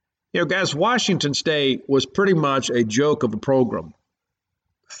 Guys, Washington State was pretty much a joke of a program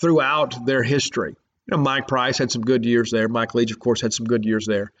throughout their history. Mike Price had some good years there. Mike Leach, of course, had some good years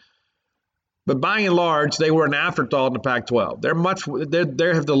there. But by and large, they were an afterthought in the Pac-12. They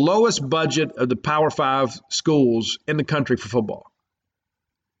have the lowest budget of the Power 5 schools in the country for football.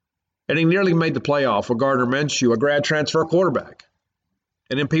 And he nearly made the playoff with Gardner Minshew, a grad transfer quarterback.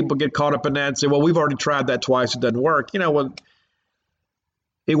 And then people get caught up in that and say, well, we've already tried that twice. It doesn't work.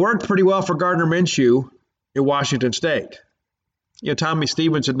 It worked pretty well for Gardner Minshew at Washington State. Tommy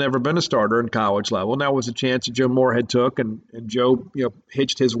Stevens had never been a starter in college level. And that was a chance that Joe Moorhead took, and Joe,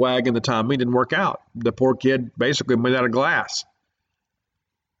 hitched his wagon to Tommy. Didn't work out. The poor kid basically made out of glass.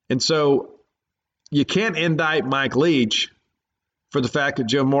 And so you can't indict Mike Leach for the fact that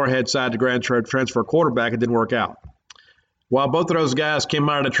Joe Moorhead signed a grad transfer quarterback. It didn't work out. While both of those guys came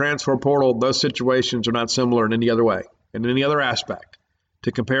out of the transfer portal, those situations are not similar in any other way, in any other aspect.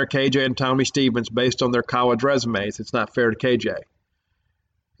 To compare KJ and Tommy Stevens based on their college resumes, it's not fair to KJ.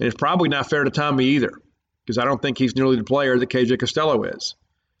 And it's probably not fair to Tommy either, because I don't think he's nearly the player that KJ Costello is.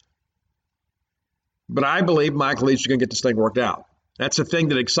 But I believe Mike Leach is going to get this thing worked out. That's the thing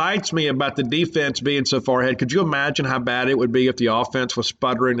that excites me about the defense being so far ahead. Could you imagine how bad it would be if the offense was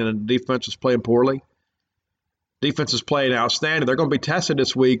sputtering and the defense was playing poorly? Defense is playing outstanding. They're going to be tested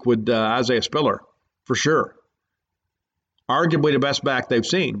this week with Isaiah Spiller, for sure. Arguably the best back they've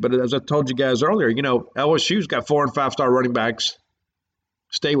seen. But as I told you guys earlier, LSU's got 4- and 5-star running backs.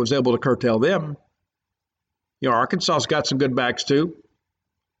 State was able to curtail them. Arkansas's got some good backs too.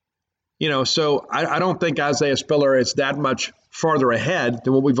 So I don't think Isaiah Spiller is that much farther ahead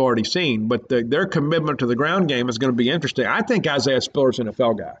than what we've already seen. But their commitment to the ground game is going to be interesting. I think Isaiah Spiller's an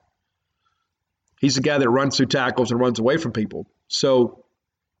NFL guy. He's the guy that runs through tackles and runs away from people. So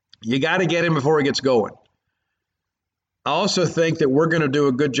you got to get him before he gets going. I also think that we're going to do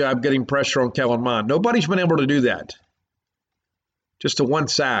a good job getting pressure on Kellen Mond. Nobody's been able to do that. Just a 1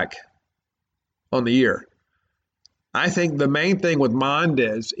 sack on the year. I think the main thing with Mond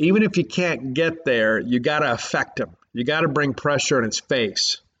is, even if you can't get there, you got to affect him. You got to bring pressure in his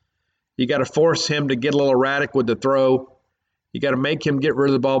face. You got to force him to get a little erratic with the throw. You got to make him get rid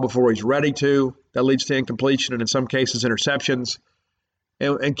of the ball before he's ready to. That leads to incompletion and in some cases interceptions.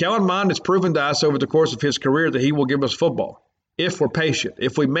 And Kellen Mond has proven to us over the course of his career that he will give us football if we're patient.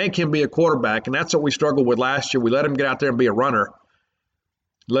 If we make him be a quarterback, and that's what we struggled with last year. We let him get out there and be a runner,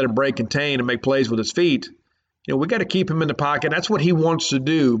 let him break, contain, and make plays with his feet. We got to keep him in the pocket. That's what he wants to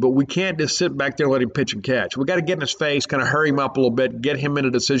do, but we can't just sit back there and let him pitch and catch. We got to get in his face, kind of hurry him up a little bit, get him in a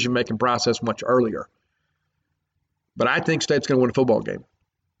decision-making process much earlier. But I think State's going to win a football game.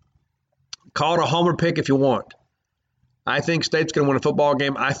 Call it a homer pick if you want. I think State's going to win a football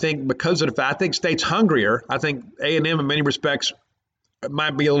game. I think because of the fact, I think State's hungrier. I think A&M in many respects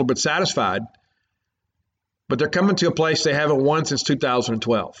might be a little bit satisfied. But they're coming to a place they haven't won since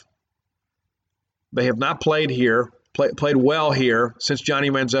 2012. They have not played here, played well here since Johnny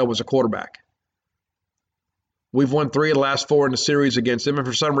Manziel was a quarterback. We've won 3 of the last 4 in the series against them, and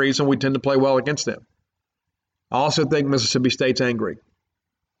for some reason we tend to play well against them. I also think Mississippi State's angry.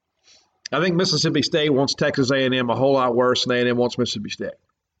 I think Mississippi State wants Texas A&M a whole lot worse than A&M wants Mississippi State.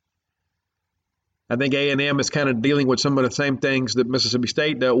 I think A&M is kind of dealing with some of the same things that Mississippi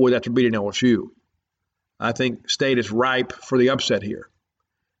State dealt with after beating LSU. I think State is ripe for the upset here.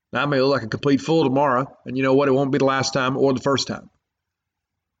 Now, I may look like a complete fool tomorrow, and you know what? It won't be the last time or the first time.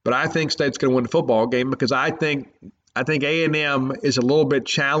 But I think State's going to win the football game because I think A&M is a little bit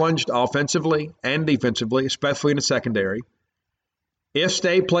challenged offensively and defensively, especially in the secondary. If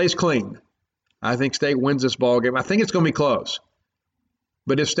State plays clean, I think State wins this ball game. I think it's going to be close.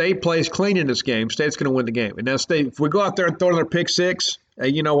 But if State plays clean in this game, State's going to win the game. And now State, if we go out there and throw in their pick six,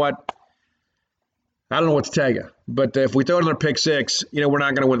 you know what? I don't know what to tell you. But if we throw in their pick six, we're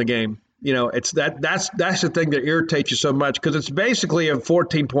not going to win the game. It's that's the thing that irritates you so much because it's basically a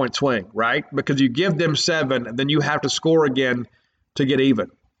 14-point swing, right? Because you give them 7, and then you have to score again to get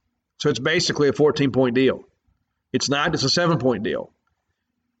even. So it's basically a 14-point deal. It's not. It's a 7-point deal.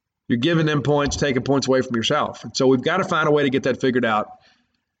 You're giving them points, taking points away from yourself. And so we've got to find a way to get that figured out.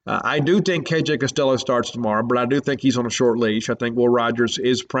 I do think KJ Costello starts tomorrow, but I do think he's on a short leash. I think Will Rogers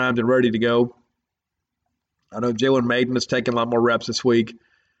is primed and ready to go. I know Jalen Maiden has taken a lot more reps this week.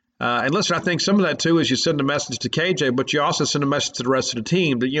 And listen, I think some of that, too, is you send a message to KJ, but you also send a message to the rest of the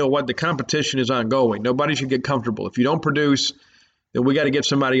team that, you know what, the competition is ongoing. Nobody should get comfortable. If you don't produce, then we got to get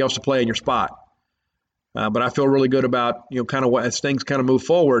somebody else to play in your spot. But I feel really good about, kind of as things kind of move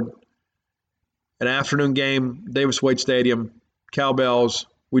forward. An afternoon game, Davis Wade Stadium, cowbells.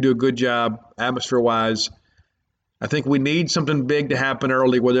 We do a good job atmosphere-wise. I think we need something big to happen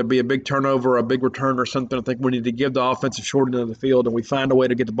early, whether it be a big turnover or a big return or something. I think we need to give the offense a short end of the field, and we find a way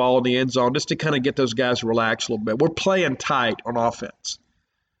to get the ball in the end zone just to kind of get those guys to relax a little bit. We're playing tight on offense.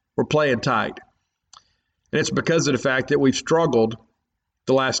 We're playing tight. And it's because of the fact that we've struggled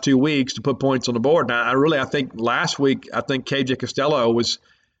the last 2 weeks to put points on the board. Now, I think last week, KJ Costello was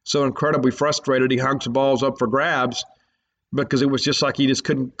so incredibly frustrated he hung some balls up for grabs because it was just like he just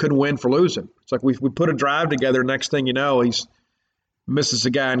couldn't win for losing. It's like we put a drive together. Next thing you know, he misses a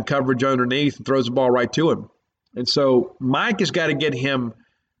guy in coverage underneath and throws the ball right to him. And so Mike has got to get him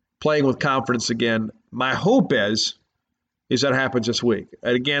playing with confidence again. My hope is that happens this week.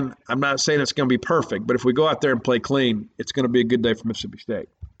 And again, I'm not saying it's going to be perfect, but if we go out there and play clean, it's going to be a good day for Mississippi State.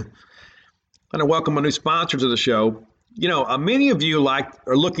 I want to welcome a new sponsor to the show. Many of you are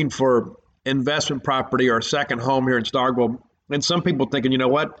looking for investment property or a second home here in Starkville. And some people thinking, you know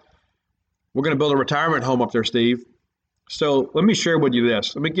what? We're going to build a retirement home up there, Steve. So let me share with you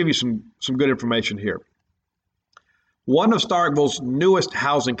this. Let me give you some good information here. One of Starkville's newest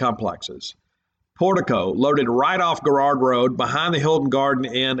housing complexes, Portico, loaded right off Garrard Road behind the Hilton Garden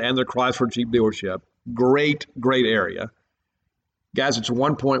Inn and the Chrysler Jeep dealership. Great area. Guys, it's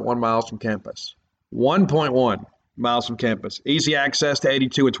 1.1 miles from campus. 1.1 miles from campus. Easy access to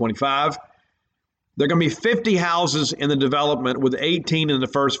 82 and 25. There are going to be 50 houses in the development with 18 in the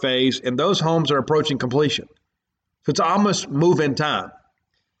first phase, and those homes are approaching completion. So it's almost move-in time.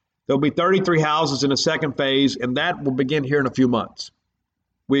 There'll be 33 houses in the second phase, and that will begin here in a few months.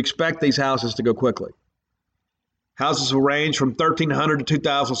 We expect these houses to go quickly. Houses will range from 1,300 to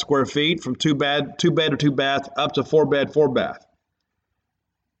 2,000 square feet, from two bed or two bath, up to 4-bed, 4-bath.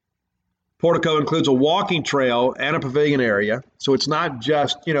 Portico includes a walking trail and a pavilion area, so it's not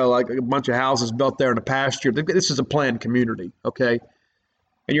just, like a bunch of houses built there in a pasture. This is a planned community, okay?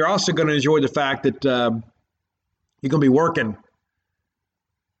 And you're also going to enjoy the fact that you're going to be working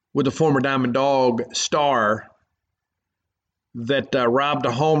with the former Diamond Dog star that robbed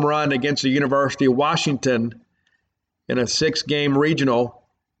a home run against the University of Washington in a 6-game regional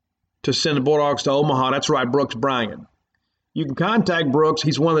to send the Bulldogs to Omaha. That's right, Brooks Bryan. You can contact Brooks.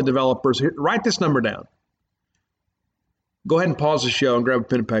 He's one of the developers. Here, write this number down. Go ahead and pause the show and grab a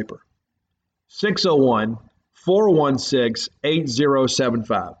pen and paper.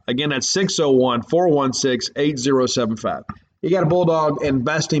 601-416-8075. Again, that's 601-416-8075. You got a Bulldog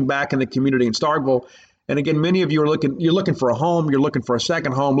investing back in the community in Starkville. And again, many of you you're looking for a home, you're looking for a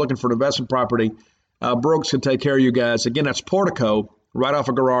second home, looking for an investment property. Brooks can take care of you guys. Again, that's Portico, right off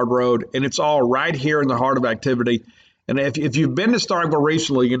of Garrard Road, and it's all right here in the heart of activity. And if you've been to Starkville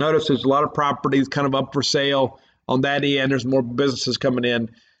recently, you notice there's a lot of properties kind of up for sale on that end. There's more businesses coming in.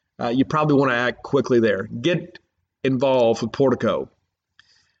 You probably want to act quickly there. Get involved with Portico.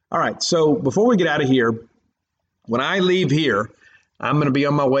 All right, so before we get out of here, when I leave here, I'm going to be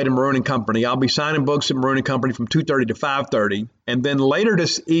on my way to Maroon & Company. I'll be signing books at Maroon & Company from 2:30 to 5:30. And then later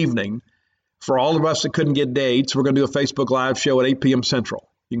this evening, for all of us that couldn't get dates, we're going to do a Facebook Live show at 8 p.m. Central.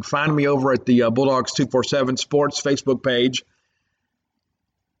 You can find me over at the Bulldogs 247 Sports Facebook page.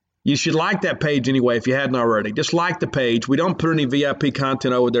 You should like that page anyway if you hadn't already. Just like the page. We don't put any VIP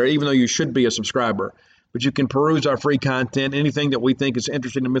content over there, even though you should be a subscriber. But you can peruse our free content. Anything that we think is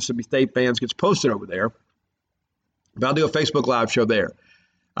interesting to Mississippi State fans gets posted over there. But I'll do a Facebook Live show there.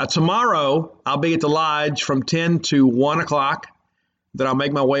 Tomorrow, I'll be at the Lodge from 10 to 1 o'clock. Then I'll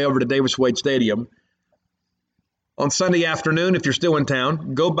make my way over to Davis Wade Stadium. On Sunday afternoon, if you're still in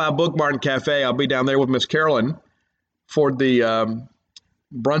town, go by Book Barn Cafe. I'll be down there with Miss Carolyn for the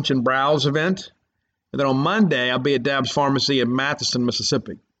Brunch and Browse event. And then on Monday, I'll be at Dabb's Pharmacy in Matheson,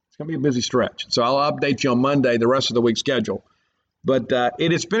 Mississippi. It's going to be a busy stretch. So I'll update you on Monday, the rest of the week's schedule. But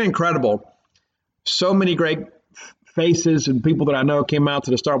it has been incredible. So many great faces and people that I know came out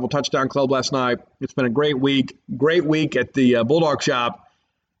to the Starkville Touchdown Club last night. It's been a great week. Great week at the Bulldog Shop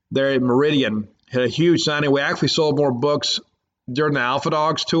there at Meridian. Had a huge signing. We actually sold more books during the Alpha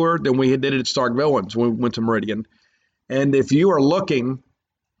Dogs tour than we did at Starkville when we went to Meridian. And if you are looking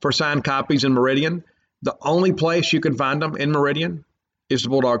for signed copies in Meridian, the only place you can find them in Meridian is the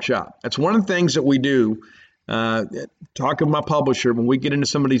Bulldog Shop. That's one of the things that we do. Talking with my publisher, when we get into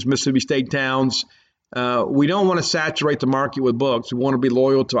some of these Mississippi State towns, we don't want to saturate the market with books. We want to be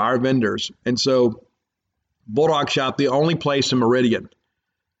loyal to our vendors. And so Bulldog Shop, the only place in Meridian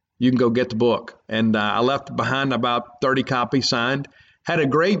you can go get the book. And I left behind about 30 copies signed. Had a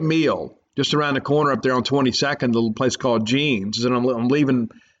great meal just around the corner up there on 22nd, a little place called Jeans. And I'm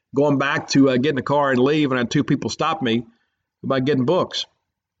leaving, going back to get in the car and leave, and I had two people stop me about getting books.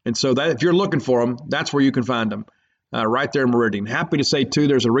 And so that if you're looking for them, that's where you can find them, right there in Meridian. Happy to say, too,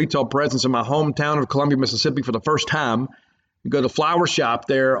 there's a retail presence in my hometown of Columbia, Mississippi for the first time. You go to the Flower Shop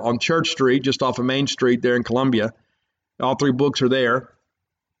there on Church Street, just off of Main Street there in Columbia. All three books are there.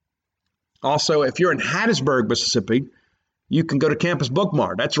 Also, if you're in Hattiesburg, Mississippi, you can go to Campus Book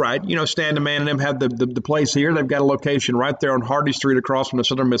Mart. That's right. You know, Stan and Man and them have the place here. They've got a location right there on Hardy Street across from the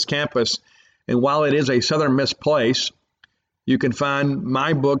Southern Miss campus. And while it is a Southern Miss place, you can find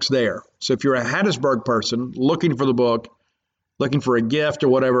my books there. So if you're a Hattiesburg person looking for the book, looking for a gift or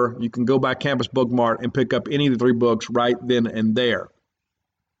whatever, you can go by Campus Book Mart and pick up any of the three books right then and there.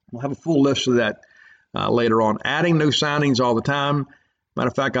 We'll have a full list of that later on. Adding new signings all the time. Matter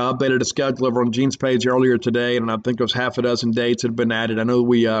of fact, I updated a schedule over on Gene's page earlier today, and I think it was half a dozen dates that have been added. I know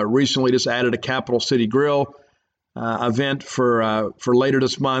we recently just added a Capital City Grill event for later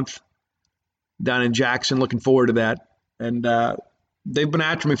this month down in Jackson. Looking forward to that. And they've been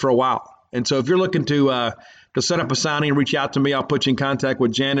after me for a while. And so if you're looking to set up a signing, reach out to me. I'll put you in contact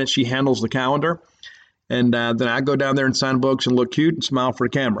with Janet. She handles the calendar. And then I go down there and sign books and look cute and smile for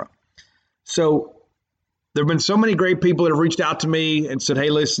the camera. So there have been so many great people that have reached out to me and said, hey,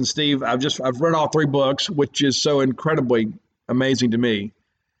 listen, Steve, I've read all three books, which is so incredibly amazing to me.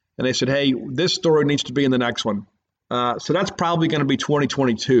 And they said, hey, this story needs to be in the next one. So that's probably going to be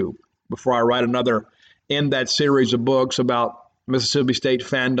 2022 before I write another in that series of books about Mississippi State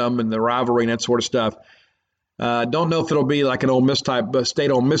fandom and the rivalry and that sort of stuff. Don't know if it'll be like an Ole Miss type, State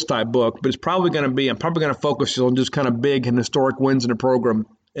Ole Miss type book, but it's probably going to be, I'm probably going to focus on just kind of big and historic wins in the program.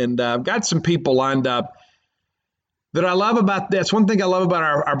 And I've got some people lined up that I love about this. One thing I love about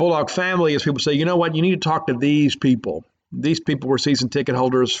our Bulldog family is people say, you know what, you need to talk to these people. These people were season ticket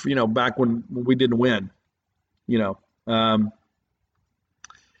holders, you know, back when we didn't win, you know.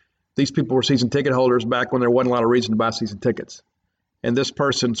 These people were season ticket holders back when there wasn't a lot of reason to buy season tickets. And this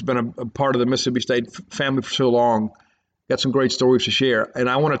person's been a part of the Mississippi State family for so long, got some great stories to share. And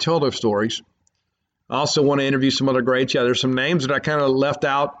I want to tell those stories. I also want to interview some other greats. Yeah, there's some names that I kind of left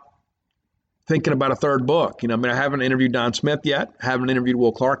out thinking about a third book. You know, I mean, I haven't interviewed Don Smith yet, haven't interviewed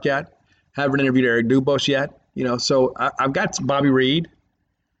Will Clark yet, haven't interviewed Eric Dubos yet. You know, so I've got some Bobby Reed.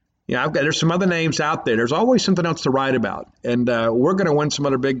 You know, there's some other names out there. There's always something else to write about. And we're going to win some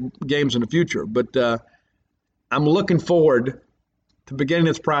other big games in the future. But I'm looking forward to beginning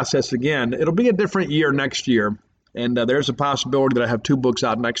this process again. It'll be a different year next year. And there's a possibility that I have two books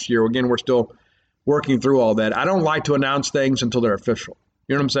out next year. Again, we're still working through all that. I don't like to announce things until they're official.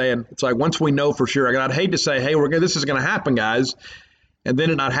 You know what I'm saying? It's like once we know for sure, I'd hate to say, hey, this is going to happen, guys. And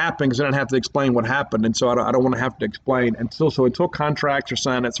then it not happen because then I'd have to explain what happened. And so I don't want to have to explain. So until contracts are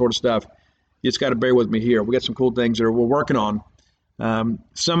signed, that sort of stuff, you just got to bear with me here. We got some cool things that we're working on.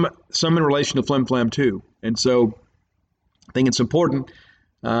 Some in relation to Flim Flam too. And so I think it's important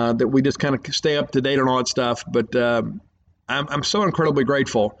that we just kind of stay up to date on all that stuff. But I'm so incredibly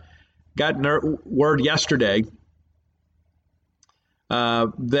grateful. Got word yesterday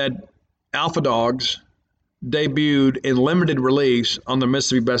that Alpha Dogs debuted in limited release on the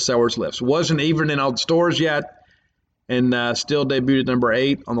Mississippi bestsellers list. Wasn't even in all the stores yet, and still debuted at number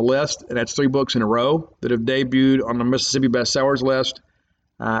 8 on the list. And that's 3 books in a row that have debuted on the Mississippi bestsellers list.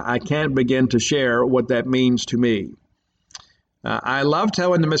 I can't begin to share what that means to me. I love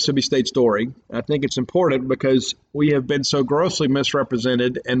telling the Mississippi State story. I think it's important because we have been so grossly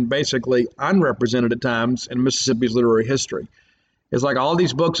misrepresented and basically unrepresented at times in Mississippi's literary history. It's like all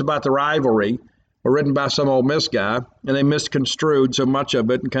these books about the rivalry were written by some Ole Miss guy, and they misconstrued so much of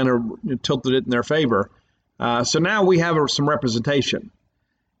it and kind of tilted it in their favor. So now we have some representation.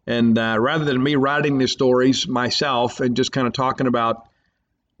 And rather than me writing these stories myself and just kind of talking about,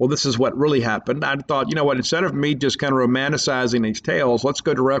 well, this is what really happened, I thought, you know what, instead of me just kind of romanticizing these tales, let's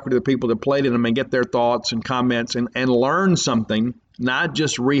go directly to the people that played in them and get their thoughts and comments and learn something, not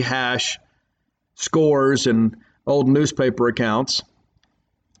just rehash scores and old newspaper accounts.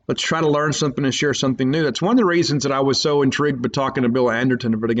 Let's try to learn something and share something new. That's one of the reasons that I was so intrigued by talking to Bill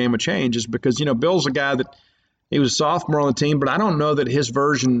Anderton for the Game of Change is because, you know, Bill's a guy that he was a sophomore on the team, but I don't know that his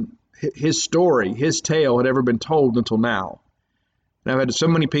version, his story, his tale had ever been told until now. And I've had so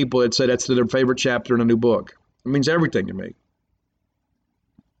many people that say that's their favorite chapter in a new book. It means everything to me.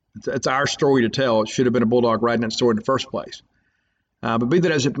 It's our story to tell. It should have been a Bulldog writing that story in the first place. But be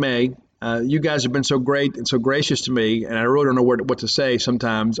that as it may, you guys have been so great and so gracious to me, and I really don't know what to say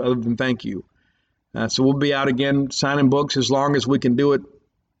sometimes other than thank you. So we'll be out again signing books as long as we can do it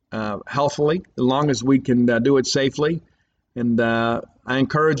healthily, as long as we can do it safely. And I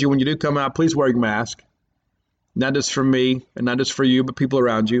encourage you, when you do come out, please wear your mask. Not just for me and not just for you, but people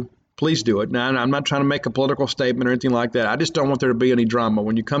around you. Please do it. Now, I'm not trying to make a political statement or anything like that. I just don't want there to be any drama.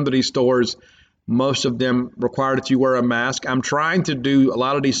 When you come to these stores, most of them require that you wear a mask. I'm trying to do a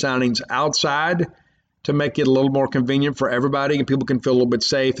lot of these signings outside to make it a little more convenient for everybody, and people can feel a little bit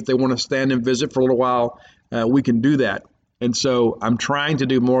safe. If they want to stand and visit for a little while, we can do that. And so I'm trying to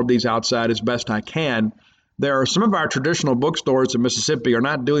do more of these outside as best I can. There are some of our traditional bookstores in Mississippi are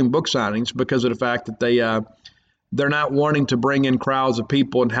not doing book signings because of the fact that they're not wanting to bring in crowds of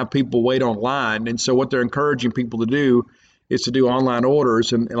people and have people wait online. And so what they're encouraging people to do is to do online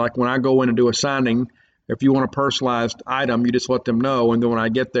orders. And like when I go in and do a signing, if you want a personalized item, you just let them know. And then when I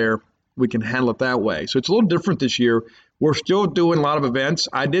get there, we can handle it that way. So it's a little different this year. We're still doing a lot of events.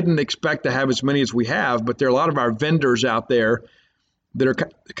 I didn't expect to have as many as we have, but there are a lot of our vendors out there that are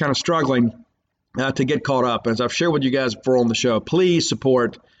kind of struggling to get caught up. As I've shared with you guys before on the show, please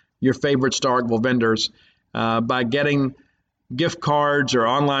support your favorite Starkville vendors by getting gift cards or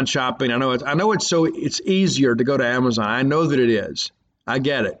online shopping. I know it's easier to go to Amazon. I know that it is. I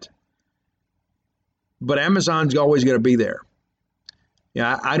get it. But Amazon's always going to be there.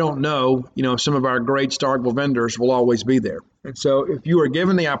 Yeah, I don't know, some of our great Starkville vendors will always be there. And so if you are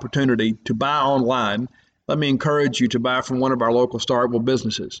given the opportunity to buy online, let me encourage you to buy from one of our local Starkville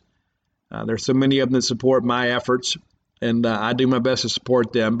businesses. There's so many of them that support my efforts, and I do my best to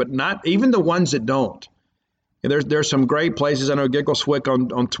support them, but not even the ones that don't. And there's some great places. I know Giggleswick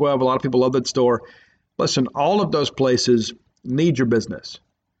on 12, a lot of people love that store. Listen, all of those places need your business.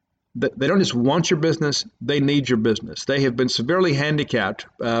 They don't just want your business, they need your business. They have been severely handicapped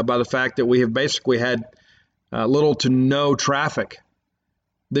by the fact that we have basically had little to no traffic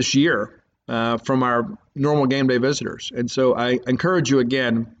this year from our normal game day visitors. And so I encourage you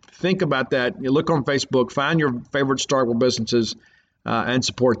again, think about that. You look on Facebook, find your favorite Starkville businesses and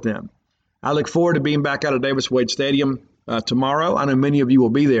support them. I look forward to being back out at Davis Wade Stadium tomorrow. I know many of you will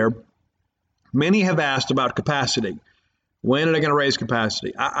be there. Many have asked about capacity. When are they going to raise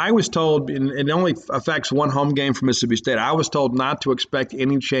capacity? I was told, and it only affects one home game for Mississippi State, I was told not to expect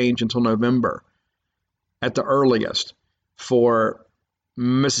any change until November at the earliest for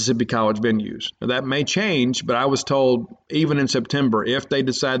Mississippi college venues. Now, that may change, but I was told even in September, if they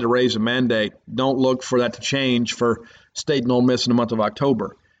decide to raise a mandate, don't look for that to change for State and Ole Miss in the month of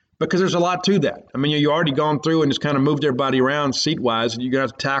October. Because there's a lot to that. I mean, you already gone through and just kind of moved everybody around seat-wise, and you're going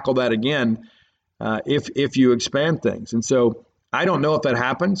to have to tackle that again if you expand things. And so I don't know if that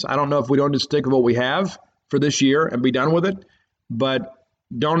happens. I don't know if we don't just stick with what we have for this year and be done with it. But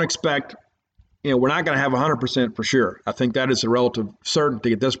don't expect, we're not going to have 100% for sure. I think that is a relative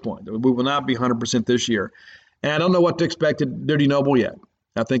certainty at this point. We will not be 100% this year. And I don't know what to expect at Dudy Noble yet.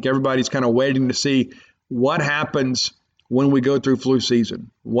 I think everybody's kind of waiting to see what happens when we go through flu season.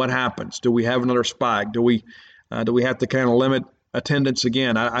 What happens? Do we have another spike? Do we have to kind of limit attendance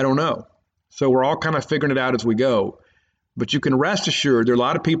again? I don't know. So we're all kind of figuring it out as we go. But you can rest assured there are a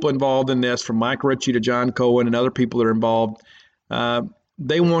lot of people involved in this, from Mike Ritchie to John Cohen and other people that are involved.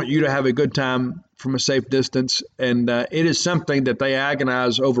 They want you to have a good time from a safe distance, and it is something that they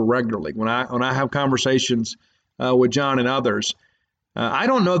agonize over regularly. When I have conversations with John and others, I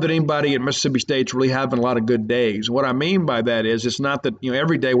don't know that anybody at Mississippi State's really having a lot of good days. What I mean by that is it's not that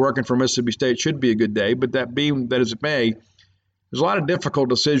every day working for Mississippi State should be a good day, but that being that as it may, there's a lot of difficult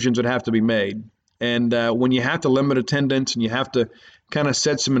decisions that have to be made. And when you have to limit attendance and you have to kind of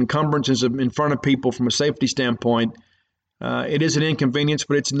set some encumbrances in front of people from a safety standpoint, it is an inconvenience,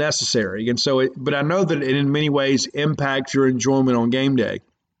 but it's necessary. And so, but I know that it in many ways impacts your enjoyment on game day.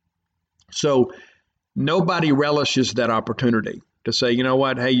 So nobody relishes that opportunity to say, you know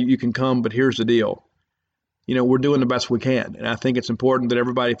what, hey, you can come, but here's the deal. We're doing the best we can. And I think it's important that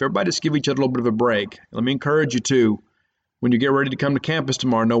if everybody just give each other a little bit of a break. Let me encourage you too, when you get ready to come to campus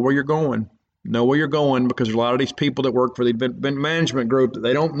tomorrow, know where you're going. Know where you're going, because there's a lot of these people that work for the event management group,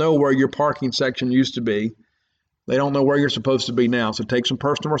 they don't know where your parking section used to be. They don't know where you're supposed to be now. So take some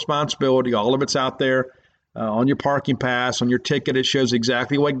personal responsibility. All of it's out there on your parking pass, on your ticket. It shows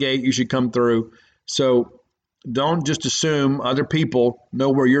exactly what gate you should come through. So don't just assume other people know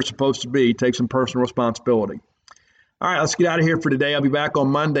where you're supposed to be. Take some personal responsibility. All right, let's get out of here for today. I'll be back on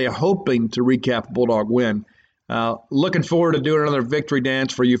Monday hoping to recap a Bulldog win. Looking forward to doing another victory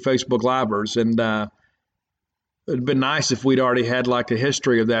dance for you Facebook Livers. And it'd been nice if we'd already had like a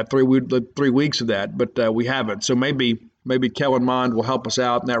history of that, 3 weeks of that, but we haven't. So maybe Kellen Mond will help us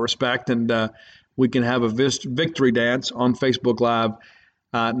out in that respect, and we can have a victory dance on Facebook Live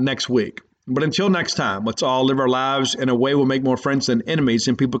next week. But until next time, let's all live our lives in a way we'll make more friends than enemies,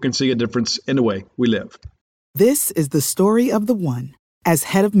 and people can see a difference in the way we live. This is the story of the one. As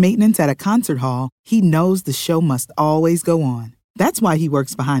head of maintenance at a concert hall, he knows the show must always go on. That's why he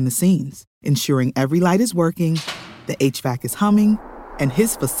works behind the scenes, ensuring every light is working, the HVAC is humming, and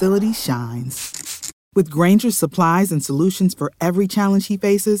his facility shines. With Grainger's supplies and solutions for every challenge he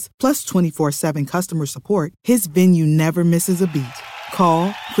faces, plus 24/7 customer support, his venue never misses a beat.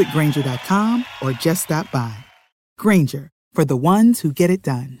 Call quickgrainger.com or just stop by. Grainger, for the ones who get it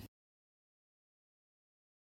done.